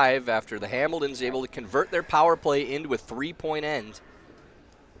 5-5 after the Hamiltons able to convert their power play into a 3-point end.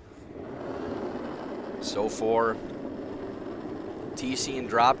 So for Thiesse and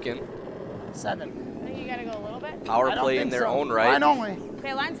Dropkin. 7. I think you got to go a little bit. Power play in their own right. Line only.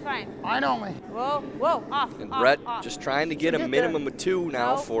 Okay, line's fine. Line only. Whoa, off. And off, Brett off. just trying to get a minimum of 2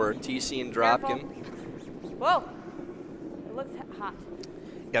 now for Thiesse and Dropkin. Whoa. It looks hot.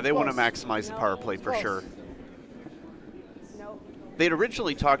 Yeah, they want to maximize the power play for sure. They'd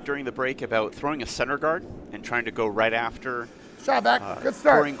originally talked during the break about throwing a center guard and trying to go right after shot back. Good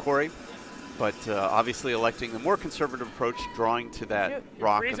start. Korey, but obviously electing the more conservative approach, drawing to that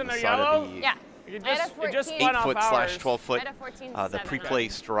rock on the side of the yeah. It just 8-foot/12 foot, the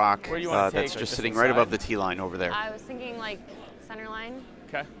pre-placed rock that's just sitting right above the tee line over there. I was thinking like center line.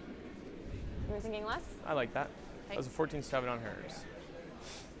 Okay. You were thinking less? I like that. That was a 14-7 on hers.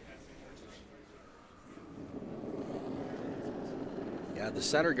 Yeah, the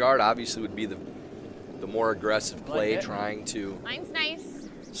center guard obviously would be the more aggressive play, trying to Mine's nice.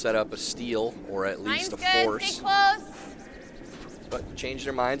 set up a steal or at least Mine's a good. force. Stay close. But changed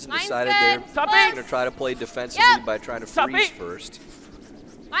their minds and Mine's decided good. they're going to try to play defensively by trying to freeze first.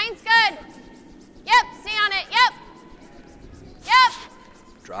 Mine's good. Yep, stay on it. Yep.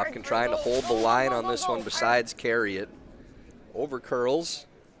 Dropkin trying to hold the line on this one besides carry it. Over curls.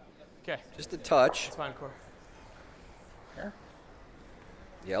 Okay. Just a touch. That's fine, Corey. Here.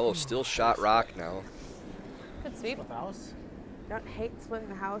 Yellow still shot rock now. Good sweep. Split the house. Don't hate splitting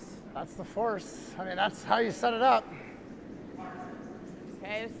the house. That's the force. I mean, that's how you set it up.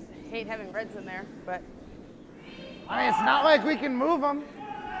 Okay, I just hate having reds in there, but. I mean, it's not like we can move them.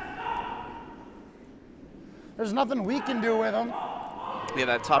 There's nothing we can do with them. Yeah,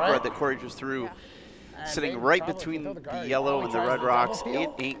 that top red that Korey just threw, sitting right between the yellow and the red rocks, it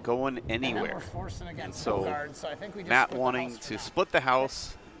ain't going anywhere. We're forcing against so guards, so I think we just Matt split the wanting house to split the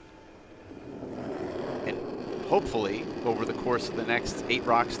house, and hopefully over the course of the next 8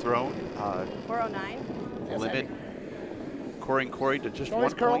 rocks thrown, 409. limit Korey and Korey to just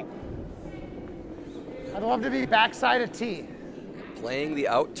Always 1 curl. point. I'd love to be backside of tee. playing the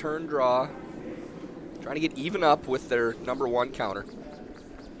out-turn draw, trying to get even up with their number 1 counter.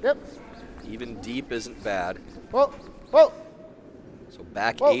 Yep. Even deep isn't bad. Whoa, whoa. So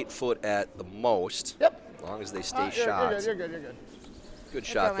back Whoa. 8 foot at the most. Yep. As long as they stay You're shot. good, you're good, you're good. Good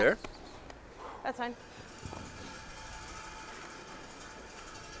shot there. That's fine.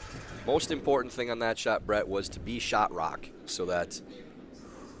 Most important thing on that shot, Brett, was to be shot rock so that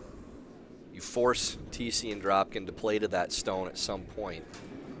you force Thiesse and Dropkin to play to that stone at some point.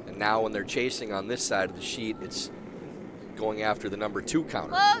 And now when they're chasing on this side of the sheet, it's going after the number 2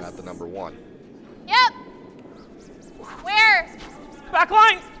 counter, Close. not the number 1. Yep. Where? Back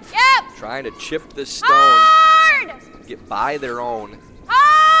line. Yep. Trying to chip this stone, Hard. get by their own.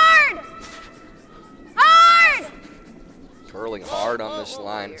 Hard. Hard. Curling hard on this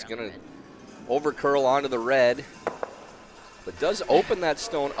line. It's going to over curl onto the red, but does open that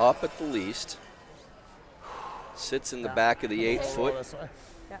stone up at the least. Sits in the back of the 8 foot.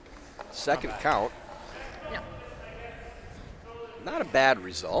 Second count. Not a bad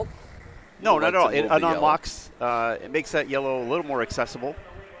result. No, Would not at like all. to It move the yellow. unlocks, it makes that yellow a little more accessible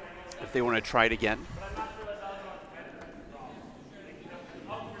if they want to try it again.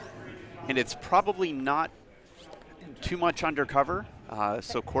 And it's probably not too much undercover,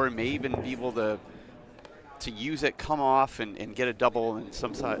 so Korey may even be able to use it, come off, and get a double in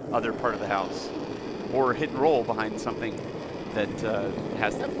some other part of the house, or hit and roll behind something that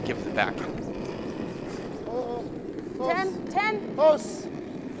has to give it back. 10. Close.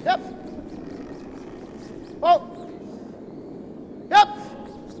 Yep. Whoa. Yep.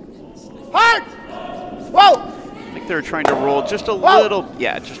 Hard. Whoa. I think they're trying to roll just a little,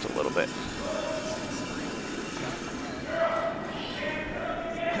 yeah, just a little bit.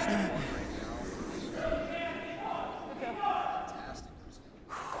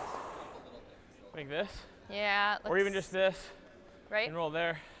 Like this. Yeah. Or even just this. Right. And roll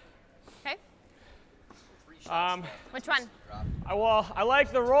there. Okay. Which one? I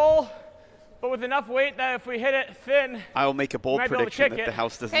like the roll, but with enough weight that if we hit it thin, I'll make a bold might be able to prediction kick that it. the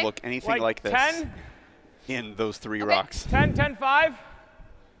house doesn't Okay. look anything like this 10, in those 3 rocks. 10, 10, 5.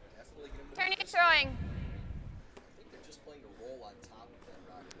 Turn your throwing.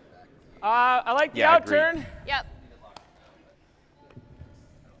 I like the Yeah, out agreed. turn. Yep.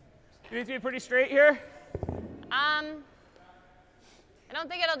 You need to be pretty straight here. I don't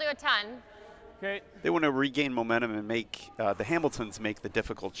think it'll do a ton. Okay. They want to regain momentum and make the Hamiltons make the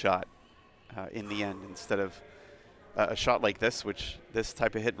difficult shot in the end instead of a shot like this, which this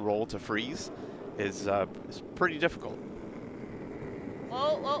type of hit and roll to freeze is pretty difficult.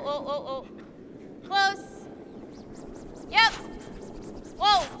 Whoa. Close. Yep.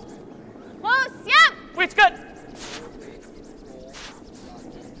 Whoa. Close. Yep. Weight's good.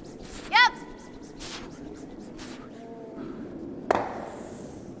 Yep.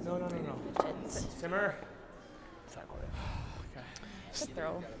 No. Simmer. Good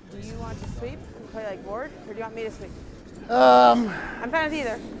throw. Do you want to sweep and play like board, or do you want me to sweep? I'm fine with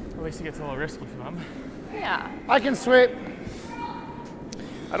either. At least it gets a little risky for them. Yeah. I can sweep.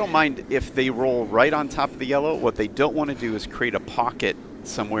 I don't mind if they roll right on top of the yellow. What they don't want to do is create a pocket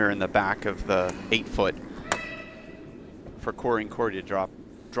somewhere in the back of the 8 foot for Korey and Korey to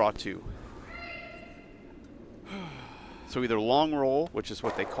draw to. So either long roll, which is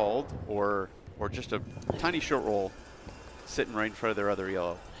what they called, or just a tiny short roll sitting right in front of their other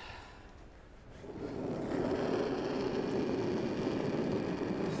yellow.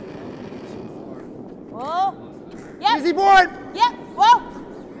 Whoa. Yep. Easy board. Yep. Whoa.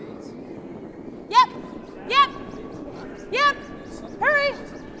 Yep. Hurry.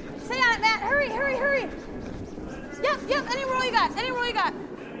 Stay on it, Matt. Hurry. Yep. Any roll you got.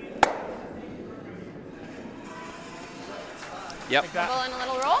 Yep. Like that. Roll in a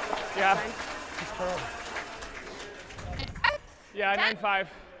little roll. Yeah. Fine. Yeah, 10. 9-5.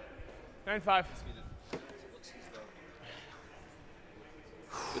 9-5.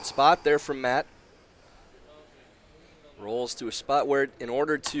 Good spot there from Matt. Rolls to a spot where, in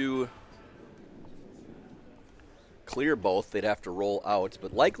order to clear both, they'd have to roll out.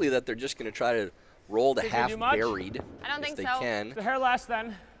 But likely that they're just going to try to roll to Think they half do much? buried, I don't if think they so. can, The hair last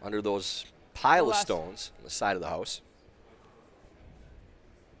then. under those pile of Last. stones on the side of the house.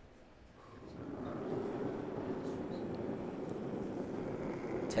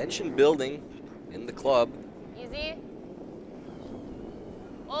 Tension building in the club. Easy.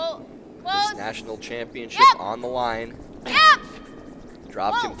 Oh, This close. national championship Yep. on the line. Yep.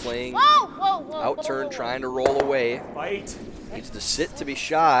 Dropkin playing Whoa. out turn, trying to roll away. Fight. Needs to sit to be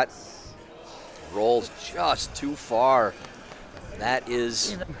shot. Rolls just too far. That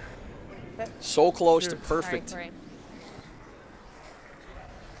is so close to perfect. Sorry.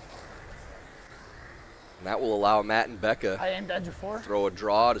 And that will allow Matt and Becca I aimed edge of 4. throw a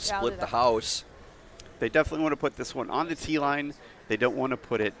draw to split the house. They definitely want to put this one on the tee line. They don't want to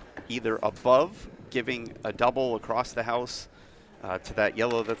put it either above, giving a double across the house to that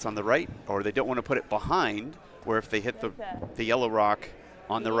yellow that's on the right, or they don't want to put it behind, where if they hit the yellow rock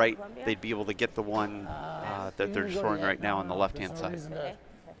on the right, they'd be able to get the one that they're throwing right now on the left-hand side.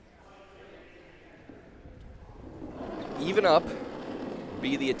 Even up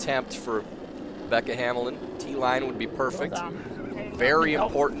be the attempt for Becca Hamilton. T-line would be perfect. Very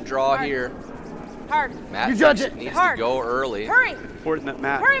important draw here. Hard. Matt You judge it. needs to go early. Hurry. Important that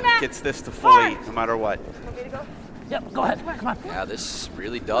Matt, Hurry, Matt. gets this to fully, no matter what. Want me to go? Yep, go ahead. Come on. Yeah, this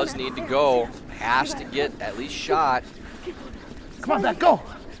really does need to go. Has to get at least shot. Come on, Beck, go.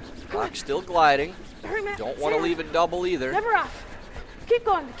 Clock still gliding. Hurry, Matt. Don't want to leave it double either. Never off. Keep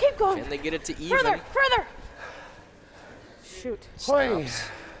going. Keep going. Can they get it to even? Further. Further. Shoot. Stops.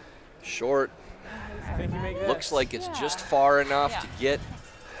 Short. Think you make this. Looks like it's just far enough to get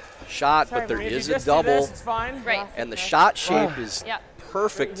shot, but there If you is a just do double. this, it's fine. Right. And the shot shape is Yep.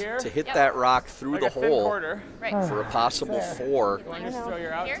 perfect Right here? to hit Yep. that rock through Like the a thin hole quarter. Right. for a possible 4. You want to just throw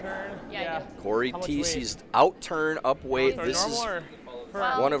your out Here? turn? Yeah, I do. Corey How much Thiesse's out turn up weight. So This is normal or firm?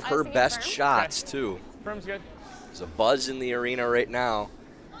 Well, one of I her was thinking best firm. shots too. Firm's good. There's a buzz in the arena right now.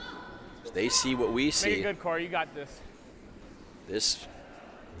 They see what we Make it see. good, Corey. You got this. This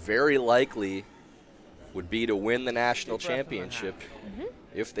very likely would be to win the national Deep breath and then championship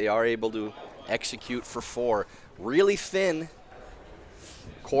if they are able to execute for 4. Really thin,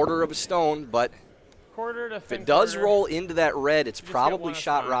 quarter of a stone, but Quarter to if thin it does quarter. roll into that red, it's Just get probably one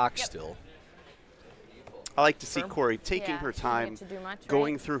shot aside. rock Yep. still. I like to see Firm? Corey taking Yeah, her she didn't time, get to do much, right?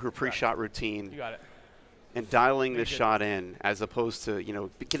 going through her pre-shot You routine, got it. and dialing Very this good. shot in, as opposed to, you know,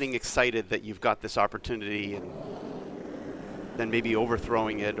 getting excited that you've got this opportunity and then maybe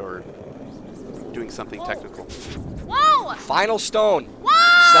overthrowing it or doing something technical. Whoa! Final stone,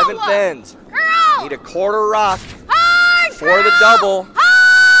 Whoa! 7th end. Girl! Need a quarter rock Hard! for the girl! double.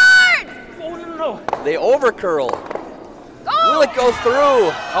 Hard! Oh, no. They overcurl. Go! Will it go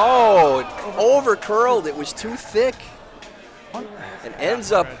through? Oh, it overcurled. It was too thick. And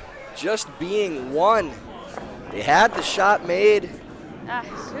ends up just being 1. They had the shot made,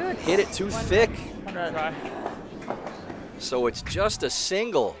 Shoot. hit it too thick. Try. So it's just a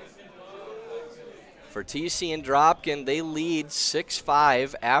single. For Thiesse and Dropkin, they lead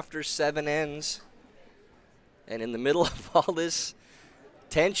 6-5 after 7 ends. And in the middle of all this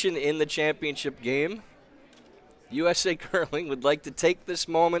tension in the championship game, USA Curling would like to take this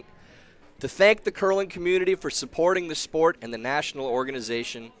moment to thank the curling community for supporting the sport and the national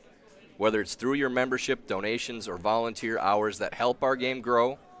organization, whether it's through your membership, donations, or volunteer hours that help our game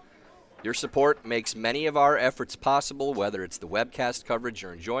grow. Your support makes many of our efforts possible, whether it's the webcast coverage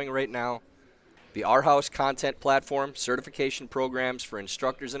you're enjoying right now, the Our House content platform, certification programs for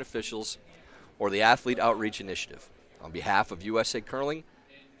instructors and officials, or the Athlete Outreach Initiative. On behalf of USA Curling,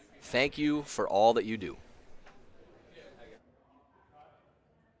 thank you for all that you do.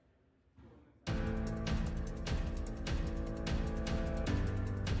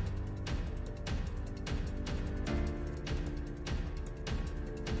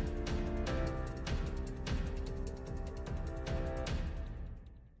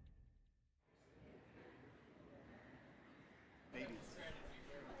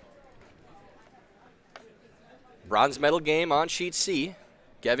 Bronze medal game on sheet C.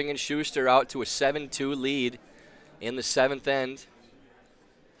 Geving and Schuster out to a 7-2 lead in the 7th end.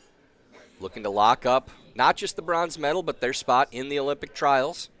 Looking to lock up not just the bronze medal, but their spot in the Olympic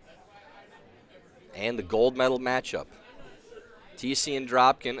trials and the gold medal matchup. Thiesse and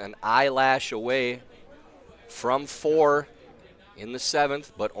Dropkin an eyelash away from 4 in the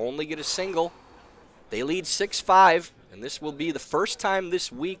 7th, but only get a single. They lead 6-5, and this will be the first time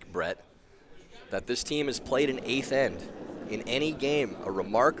this week, Brett, that this team has played an 8th end in any game. A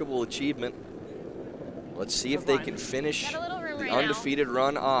remarkable achievement. Let's see if they can finish Got a little room the right now. undefeated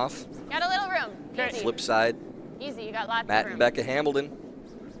run off. Got a little room. Easy. Flip side, Easy. You got lots Matt of room. and Becca Hamilton,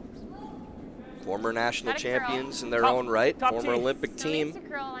 former national Gotta curl. champions in their Top- own right, top former team. Olympic Still team. needs to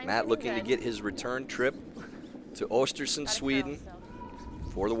curl. I'm Matt feeling looking to good. get his return trip to Östersund, Gotta Sweden curl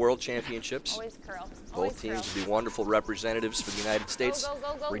still. for the World Championships. Always curl. Always Both teams curl. will be wonderful representatives for the United States, go,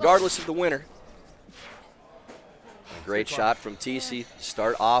 go, go. regardless of the winner. A great shot from Thiesse to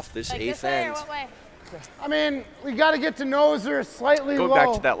start off this Like 8th this way or end. what way? I mean, we got to get to nose her slightly Going low.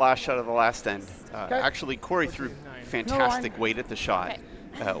 back to that last shot of the last end, Okay. actually Corey threw fantastic weight at the shot.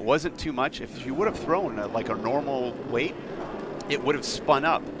 It wasn't too much. If you would have thrown like a normal weight, it would have spun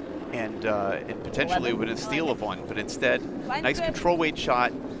up and potentially would have steal of one. But instead, nice control weight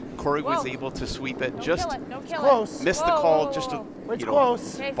shot. Korey was Whoa. able to sweep it. Don't just kill it. Don't kill Close. missed the Whoa, call whoa, just whoa, a, It's you know,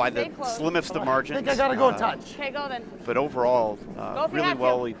 close. Okay, by stay the close. slimmest of I margins. think I gotta go touch. Okay, go then. But overall, Go if you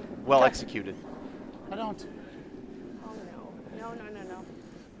really have to. well executed. I don't. Oh no. No, no, no, no.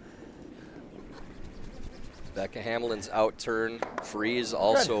 Becca Hamlin's out turn freeze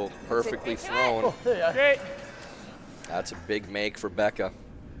also perfectly thrown. Oh, there you are. Great. That's a big make for Becca.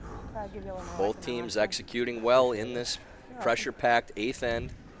 I'll give you a little more Both right teams now. executing well in this pressure-packed 8th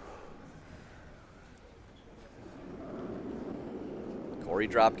end. Korey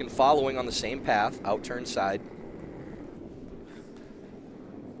Dropkin following on the same path, out turn side.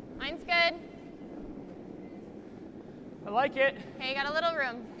 Mine's good. I like it. Okay, you got a little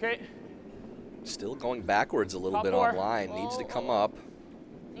room. Okay. Still going backwards a little Top bit four. on line. Needs to come up.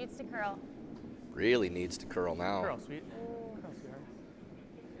 Needs to curl. Really needs to curl now. Girl, sweet. Girl, sweetheart.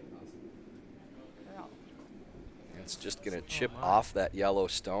 Curl. It's just going to chip off that yellow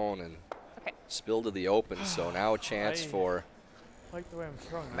stone and spill to the open. So now a chance for I like the way I'm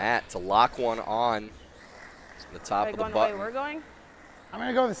throwing that. Matt to lock one on the top Are of you the going the way button. we're going? I'm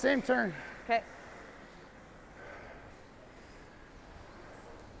gonna go the same turn. Okay.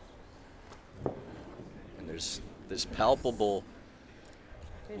 And there's this palpable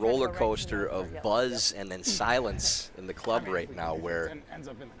Please roller go right coaster to the of yellow. buzz and then silence in the club right now, where Ends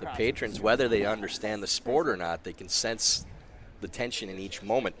up in the cross. patrons, whether they understand the sport or not, they can sense the tension in each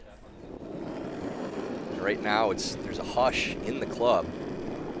moment. And right now, there's a hush in the club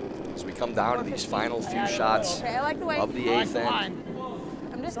as we come down to these final few shots Okay, I like the way. of the I like 8th the end. line.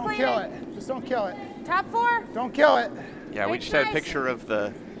 I'm just Don't cleaning. kill it. Just don't kill it. Top 4. Don't kill it. Yeah, we Great just had a tries. picture of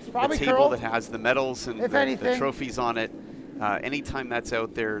the probably table curl. that has the medals and If the anything. trophies on it. Anytime that's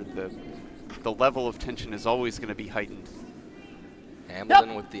out there, the level of tension is always going to be heightened.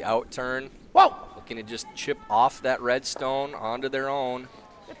 Hamilton with the out turn, Whoa! looking to just chip off that red stone onto their own.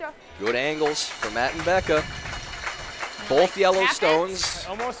 Good throw. Good angles for Matt and Becca. Both yellow Tap it. stones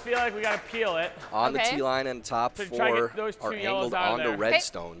I almost feel like we gotta peel it. on Okay. the T line, and top To try to 4 get those two are yellows angled out of onto there. red Okay.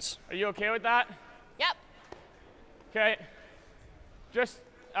 stones. Are you okay with that? Yep. Okay. Just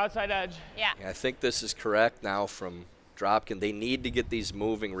outside edge. Yeah. Yeah, I think this is correct now from Dropkin. They need to get these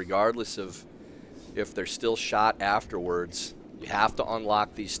moving regardless of if they're still shot afterwards. You have to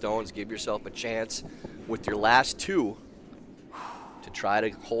unlock these stones, give yourself a chance with your last 2 to try to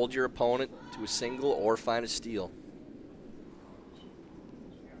hold your opponent to a single or find a steal.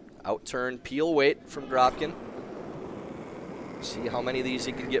 Out turn, peel weight from Dropkin. See how many of these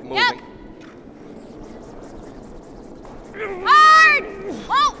he can get moving. Hard!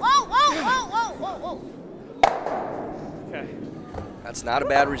 Whoa, whoa, whoa, whoa, whoa, whoa, whoa. Okay. That's not a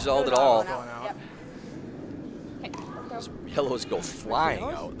bad result at all. Going out. Yep. Those yellows go flying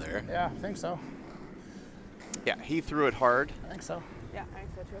out there. Yeah, I think so. Yeah, he threw it hard. I think so. Yeah, I think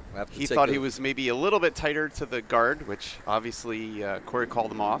so too. We'll have to He take thought a- he was maybe a little bit tighter to the guard, which obviously Korey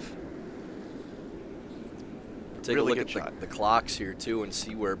called him off. Take Really a look good at shot. the clocks here too and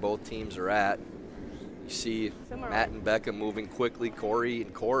see where both teams are at. You see Similar. Matt and Becca moving quickly, Korey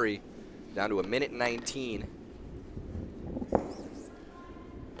and Korey down to 1:19.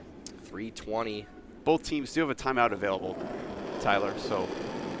 3:20. Both teams do have a timeout available, Tyler, so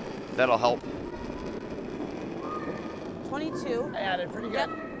that'll help. 22. I added pretty good. Yep.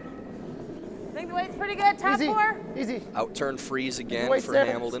 I think the weight's pretty good. Top Easy. 4. Easy. Out turn freeze again Wait, for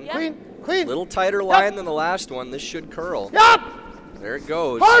seven. Hamilton. Yep. Clean. Clean. Little tighter line than the last one. This should curl. Yup! There it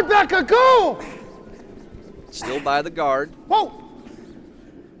goes. Hard, Becca, go! Still by the guard. Whoa!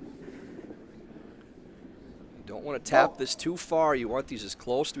 You don't want to tap this too far. You want these as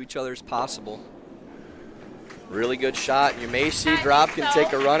close to each other as possible. Really good shot. You may see I think Dropkin so.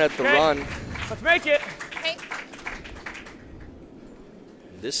 take a run at the Okay. run. Let's make it. Okay.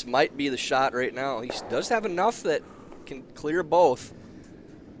 This might be the shot right now. He does have enough that can clear both.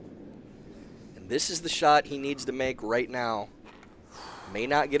 And this is the shot he needs to make right now. May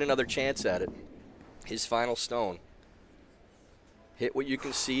not get another chance at it. His final stone. Hit what you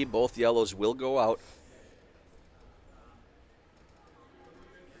can see. Both yellows will go out.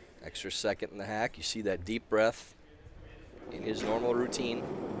 Extra second in the hack. You see that deep breath in his normal routine.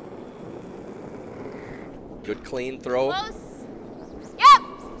 Good clean throw. Close. Yep.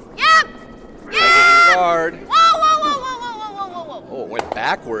 Yep. Yeah. Guard. Whoa, whoa, whoa, whoa, whoa, whoa, whoa, whoa, whoa. Oh, it went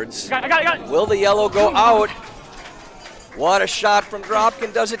backwards. I got it. Will the yellow go out? What a shot from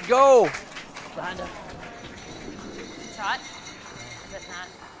Dropkin. Does it go? Behind it. Shot. Is it not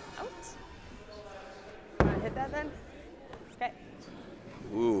out? You want to hit that then? Okay.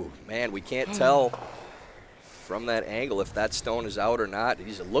 Ooh, man, we can't tell from that angle if that stone is out or not.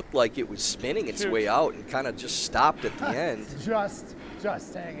 It looked like it was spinning its way out and kind of just stopped at the end. Just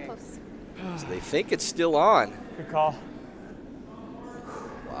Just hanging. Close. So they think it's still on. Good call.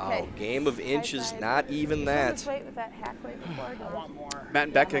 Wow, Okay. game of inches, side. not even that. This weight with that hack weight before. I want more. Matt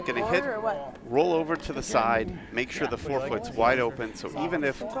and Becca going to hit, Or what? roll over to the side, make sure the forefoot's wide open, so even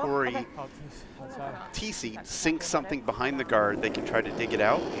if Korey Oh, outside. Thiesse sinks something behind the guard, they can try to dig it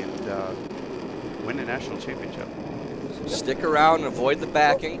out and win a national championship. Stick around and avoid the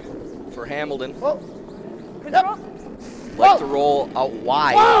backing for Hamilton. Whoa. Control. Like to roll out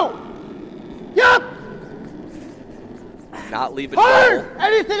wide. Whoa! Yep! Not leave it Hard! double.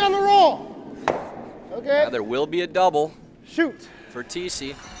 Anything on the roll. Okay. Now there will be a double Shoot. for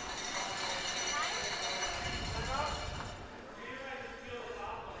Thiesse.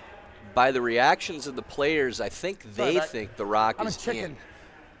 By the reactions of the players, I think they think the rock I'm a is chicken. in.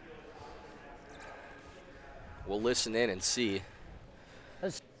 We'll listen in and see. Yeah.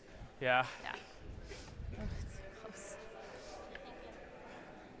 Yeah. Close.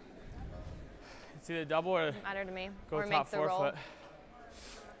 It's either double or Doesn't matter to me. go Or top make the roll. forefoot.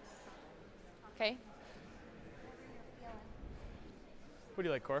 Okay. What do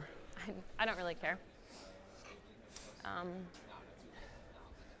you like, Cor? I don't really care.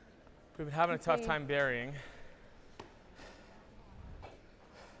 We've been having a tough time burying.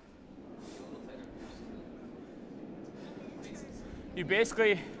 You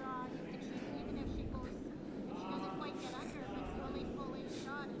basically,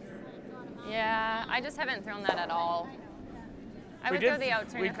 Yeah, I just haven't thrown that at all. I We would throw did- the out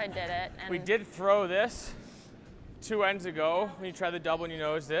turn we- if I did it. And we did throw this 2 ends ago when you tried the double and you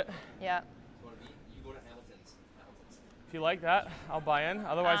nosed it. Yeah. If you like that, I'll buy in.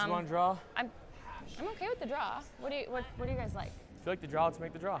 Otherwise, you want to draw? I'm okay with the draw. What do you guys like? If you like the draw, let's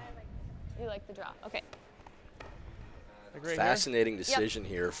make the draw. You like the draw? Okay. Like right Fascinating decision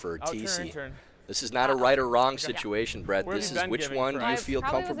here for Out turn, Thiesse. turn. This is not a right or wrong situation, Brett. Where have This you is been which giving one for do you us? feel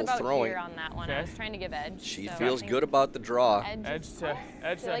Probably comfortable was about throwing. here on that one. I was trying to give edge. She so feels I think good about the draw. Edge to Do you like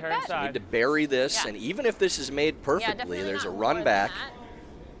her that? You need inside. to bury this, Yeah. and even if this is made perfectly, definitely there's a not run more back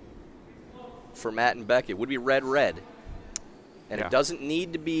than for Matt and Beck. It would be red-red, and Yeah. it doesn't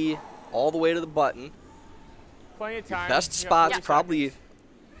need to be all the way to the button. Plenty of time. Best You got spot's 40 probably seconds.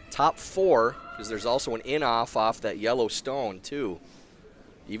 top 4, because there's also an in-off off that yellow stone, too,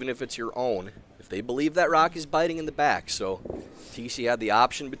 even if it's your own. If they believe that rock is biting in the back. So Thiesse had the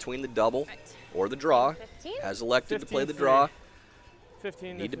option between the double or the draw. 15? Has elected to play the 15-3. draw.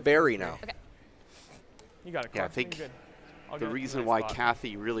 15 Need to 15. bury now. Okay. You got it, Yeah, I Cor. think You're good. I'll the get it to reason nice why spot.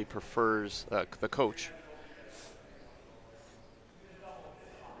 Kathy really prefers the coach.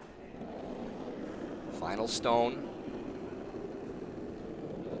 Final stone.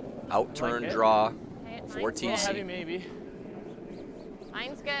 Out turn it. draw Okay, for mine's good. Heavy Thiesse. maybe.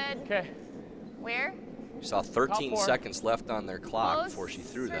 Mine's good. Okay. Where? We saw 13 Top 4. seconds left on their clock Close before she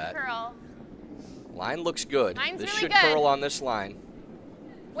threw or that. Curl. Line looks good. Mine's This really should good. curl on this line.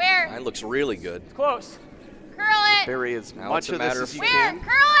 Where? Line looks really good. Close. Curl it. Bury as Now much it's a of this matter as of you Where? can.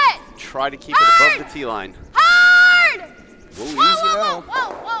 Curl it. Try to keep it above the tee line. Hard. Whoa, easy Whoa, now.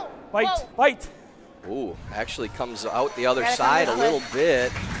 whoa, whoa, whoa. Bite. Whoa. Bite. Ooh, actually comes out the other Gotta come side a this little way.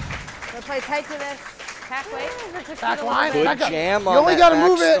 bit. We'll play tight to this. Halfway. Back line. Good Becca, jam you on only that got to back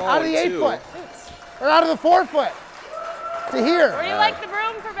move it out of the stone, 8 too. foot. Or out of the 4 foot. To here. Where do you like the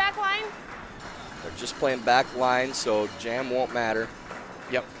broom for back line? They're just playing back line, so jam won't matter.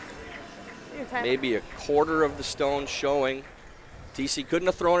 Yep. Maybe a quarter of the stone showing. Thiesse couldn't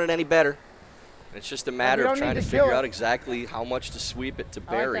have thrown it any better. It's just a matter don't of trying need to to kill figure it. out exactly how much to sweep it to I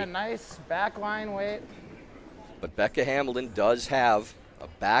like bury. that nice back line weight. But Becca Hamilton does have a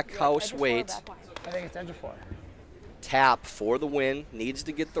back house weight I think it's edge of 4. tap for the win. Needs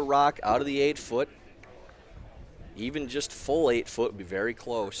to get the rock out of the 8 foot. Even just full 8 foot would be very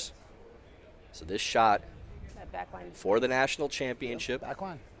close. So this shot That back line. for the national championship Back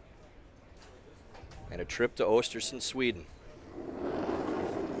line. and a trip to Östersund, Sweden.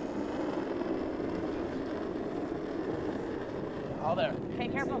 All there. Okay,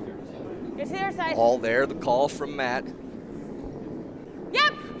 careful. Get to the other side. All there, the call from Matt.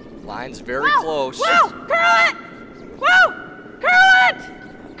 Yep. Line's very Whoa. close. Whoa. Curl it. Whoa. Curl it.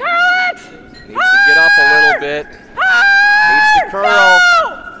 Curl it. Needs to get up a little bit. Needs to curl.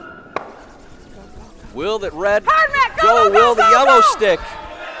 Will that red Hard, Matt. Go, go? go, Will go, the go, yellow go. stick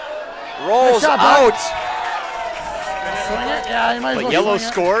rolls shot, out? Swing it. Yeah, you might as But well yellow swing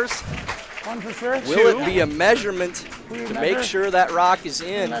it. scores. 1 for sure. Will it be a measurement Will you to measure? make sure that rock is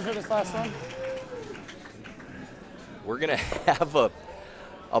in? Measure this last one. We're going to have a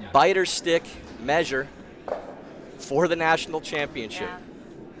biter stick measure for the national championship.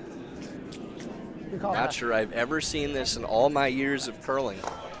 Yeah. Not sure I've ever seen this in all my years of curling.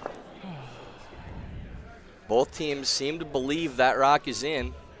 Both teams seem to believe that rock is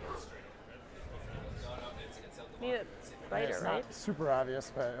in. Need a biter, It's right? not super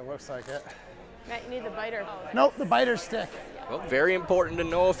obvious, but it looks like it. Matt, you need the biter. Nope, the biter stick. Well, very important to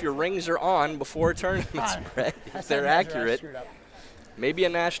know if your rings are on before tournaments, Brett. If they're accurate, maybe a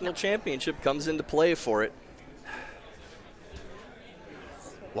national championship comes into play for it.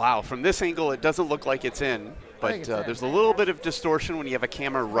 Wow, from this angle, it doesn't look like it's in, but there's a little bit of distortion when you have a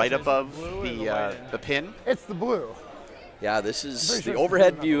camera right above the pin. It's the blue. Yeah, this is the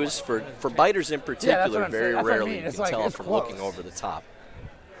overhead views for biters in particular. Very rarely you can tell from looking over the top.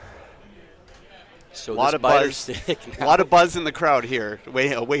 So a lot of buzz. A lot of buzz in the crowd here,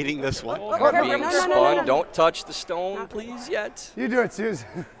 awaiting this one. Being spun. Don't touch the stone, please, yet. You do it,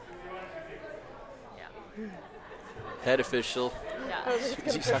 Susan. Head official,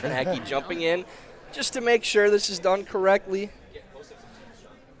 Susie Sarnacki, jumping in just to make sure this is done correctly.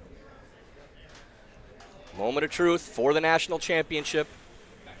 Moment of truth for the national championship.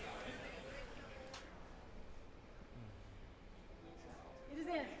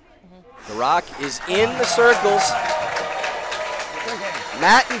 The rock is in the circles.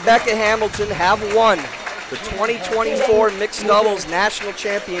 Matt and Becca Hamilton have won the 2024 Mixed Doubles National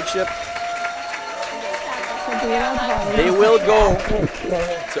Championship. They will go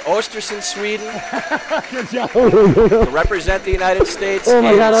to Östersund, Sweden to represent the United States. Oh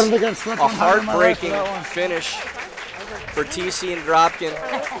my God, in a heartbreaking finish for Thiesse and Dropkin.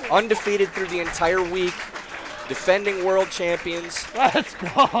 Undefeated through the entire week. Defending world champions. Let's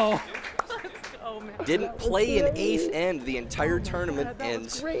go. Didn't play an eighth end the entire tournament,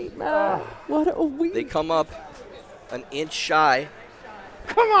 and What a week. they come up an inch shy.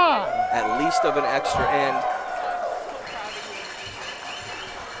 Come on! At least of an extra end.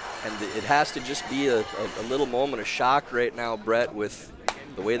 And it has to just be a little moment of shock right now, Brett, with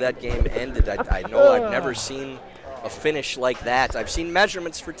the way that game ended. I know I've never seen a finish like that. I've seen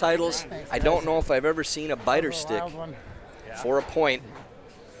measurements for titles. I don't know if I've ever seen a biter stick for a point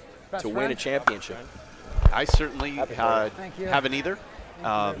to win a championship. I certainly haven't either.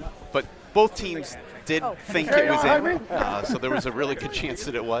 But both teams did think it was in, so there was a really good chance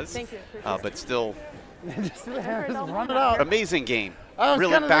that it was. But still, Run it out. amazing game. I was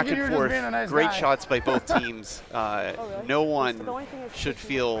Really kinda back thinking you and were just forth. being a nice Great guy. shots by both teams. No one should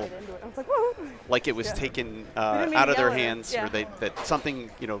feel like it was taken out of their hands, or that something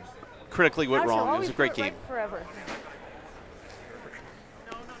critically went wrong. It was a great game. Forever.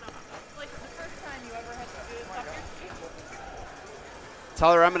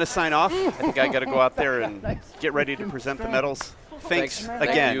 Tyler, I'm going to sign off. I think I got to go out there and get ready to present the medals. Thanks again,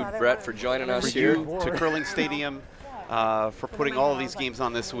 Thank you, Brett, for joining us for here. you, to Curling Stadium, for putting all of these games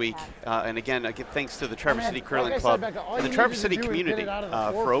on this week. And again, thanks to the Traverse City Curling Club and the Traverse City community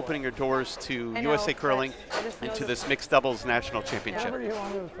for opening their doors to USA Curling and to this Mixed Doubles National Championship.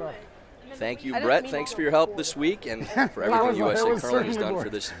 Thank you, Brett. Thanks for your help this week and for everything USA Curling has done for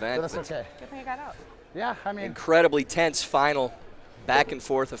this event. That's okay. Good thing I got out. Yeah, I mean. Incredibly tense final, back and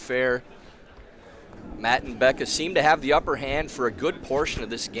forth affair. Matt and Becca seem to have the upper hand for a good portion of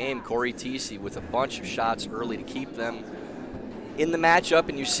this game. Cory Thiesse with a bunch of shots early to keep them in the matchup,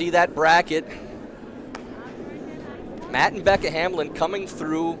 and you see that bracket. Matt and Becca Hamlin coming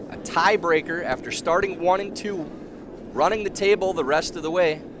through a tiebreaker after starting 1 and 2, running the table the rest of the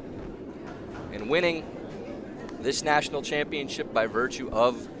way, and winning this national championship by virtue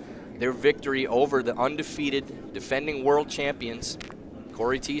of their victory over the undefeated defending world champions,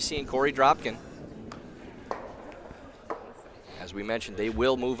 Cory Thiesse and Cory Dropkin. As we mentioned, they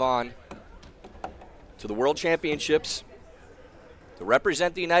will move on to the World Championships to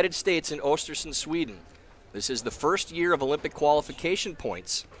represent the United States in Östersund, Sweden. This is the first year of Olympic qualification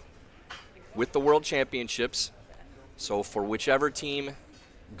points with the World Championships. So for whichever team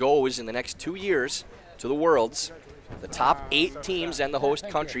goes in the next 2 years to the Worlds, the top 8 teams and the host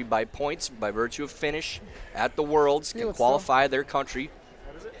country by points by virtue of finish at the Worlds can qualify their country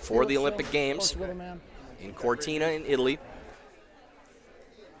for the Olympic Games in Cortina in Italy.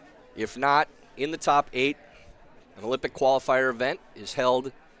 If not in the top 8, an Olympic qualifier event is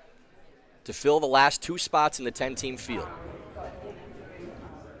held to fill the last 2 spots in the 10-team field.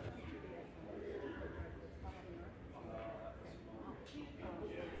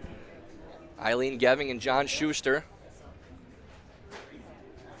 Eileen Geving and John Schuster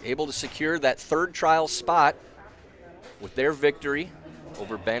able to secure that 3rd trial spot with their victory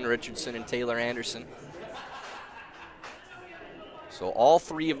over Ben Richardson and Taylor Anderson. So all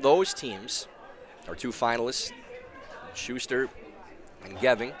 3 of those teams are 2 finalists, Schuster and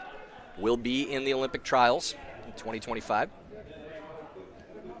Geving, will be in the Olympic trials in 2025.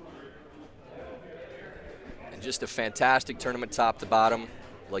 And just a fantastic tournament top to bottom.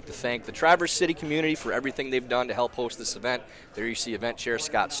 I'd like to thank the Traverse City community for everything they've done to help host this event. There you see event chair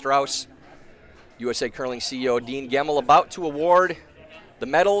Scott Strauss, USA Curling CEO Dean Gemmel, about to award the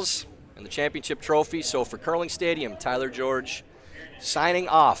medals and the championship trophy. So for Curling Stadium, Tyler George signing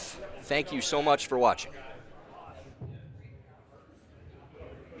off. Thank you so much for watching.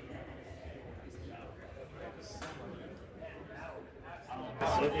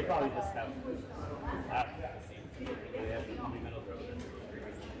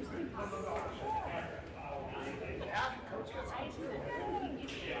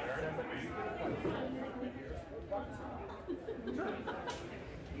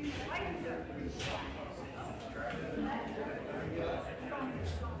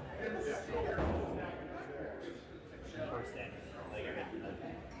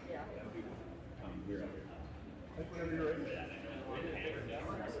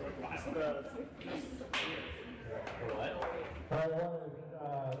 We're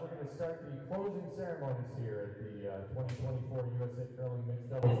going to start the closing ceremonies here at the 2024 USA Curling Mixed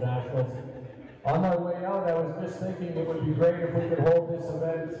Doubles Nationals. On my way out, I was just thinking it would be great if we could hold this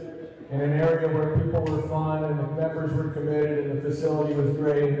event in an area where people were fun and the members were committed and the facility was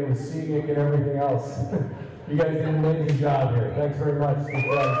great and it was scenic and everything else. You guys did an amazing job here. Thanks very much.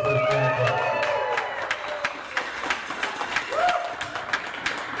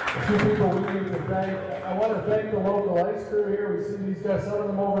 A few people we need to thank. I want to thank the local ice crew here. We see these guys, some of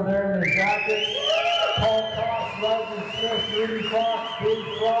them over there in their jackets. Paul Koss, Roger Smith, Rudy Fox, Big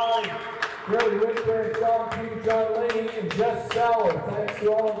Fry, Gary Whitburn, John P, John Laney, and Jess Sauer. Thanks to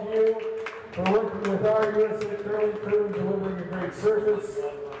all of you for working with our USA Curling crew and delivering a great service.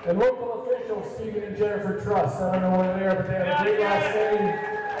 And local officials, Stephen and Jennifer Truss. I don't know where they are, but they have a great last name.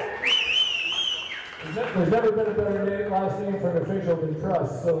 There's never been a better last name for an official than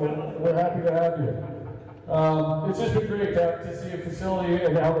Truss, so we're happy to have you. It's just been great to see a facility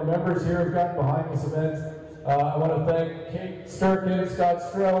and how the members here have gotten behind this event. I want to thank Kate Sturkin, Scott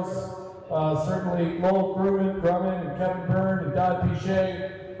Strauss, certainly Lowell Grumman, and Kevin Byrne, and Don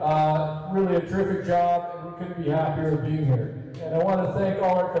Pichet. Really a terrific job, and we couldn't be happier of being here. And I want to thank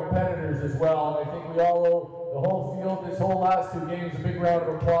all our competitors as well. I think we all owe the whole field, this whole last two games, a big round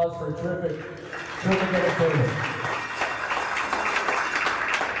of applause for a terrific entertainment.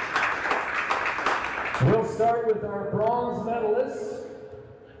 We'll start with our bronze medalists,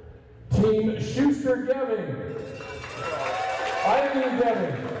 Team Schuster-Geving. Eileen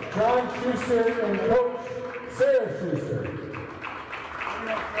Geving, John Schuster, and Coach Sarah Schuster.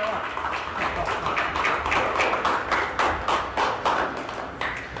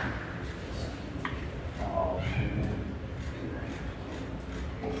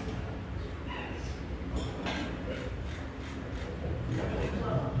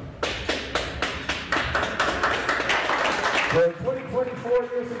 The 2024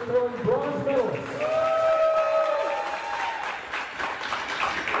 USA Curling bronze medalist.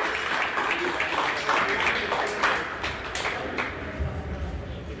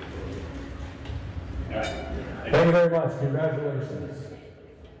 Thank you very much. Congratulations.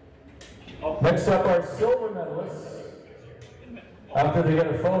 Next up, our silver medalists. After they get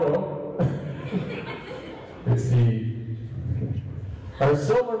a photo, it's our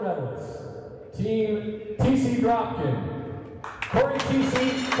silver medalists. Team Thiesse Dropkin. Cory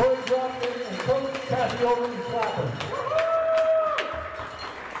Thiesse, Cory Dropkin, and Coach Kathy Overton Clapham.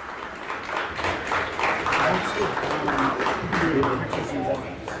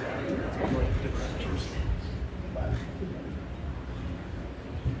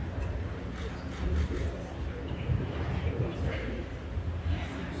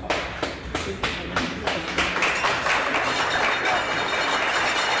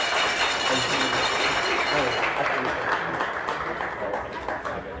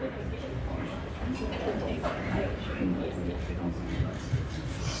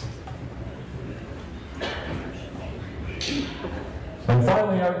 And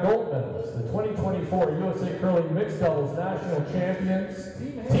finally, our gold medalists, the 2024 USA Curling Mixed Doubles National Champions,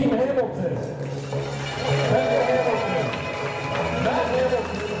 Team Hamilton. Matt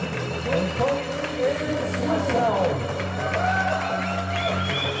Hamilton, and Coach Adrian Swisshauer.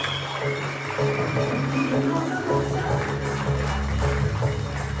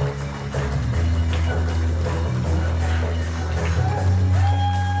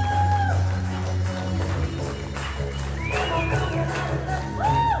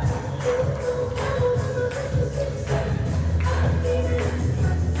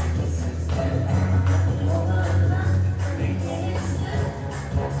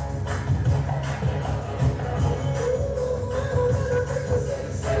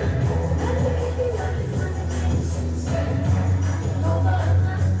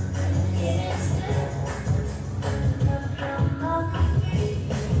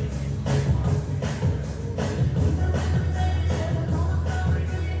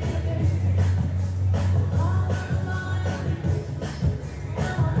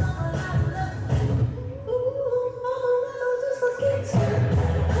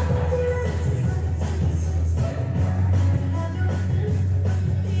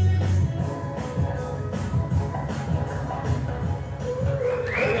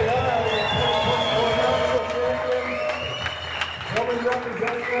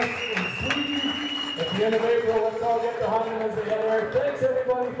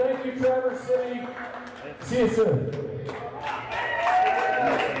 Thank you, Traverse City. See you soon.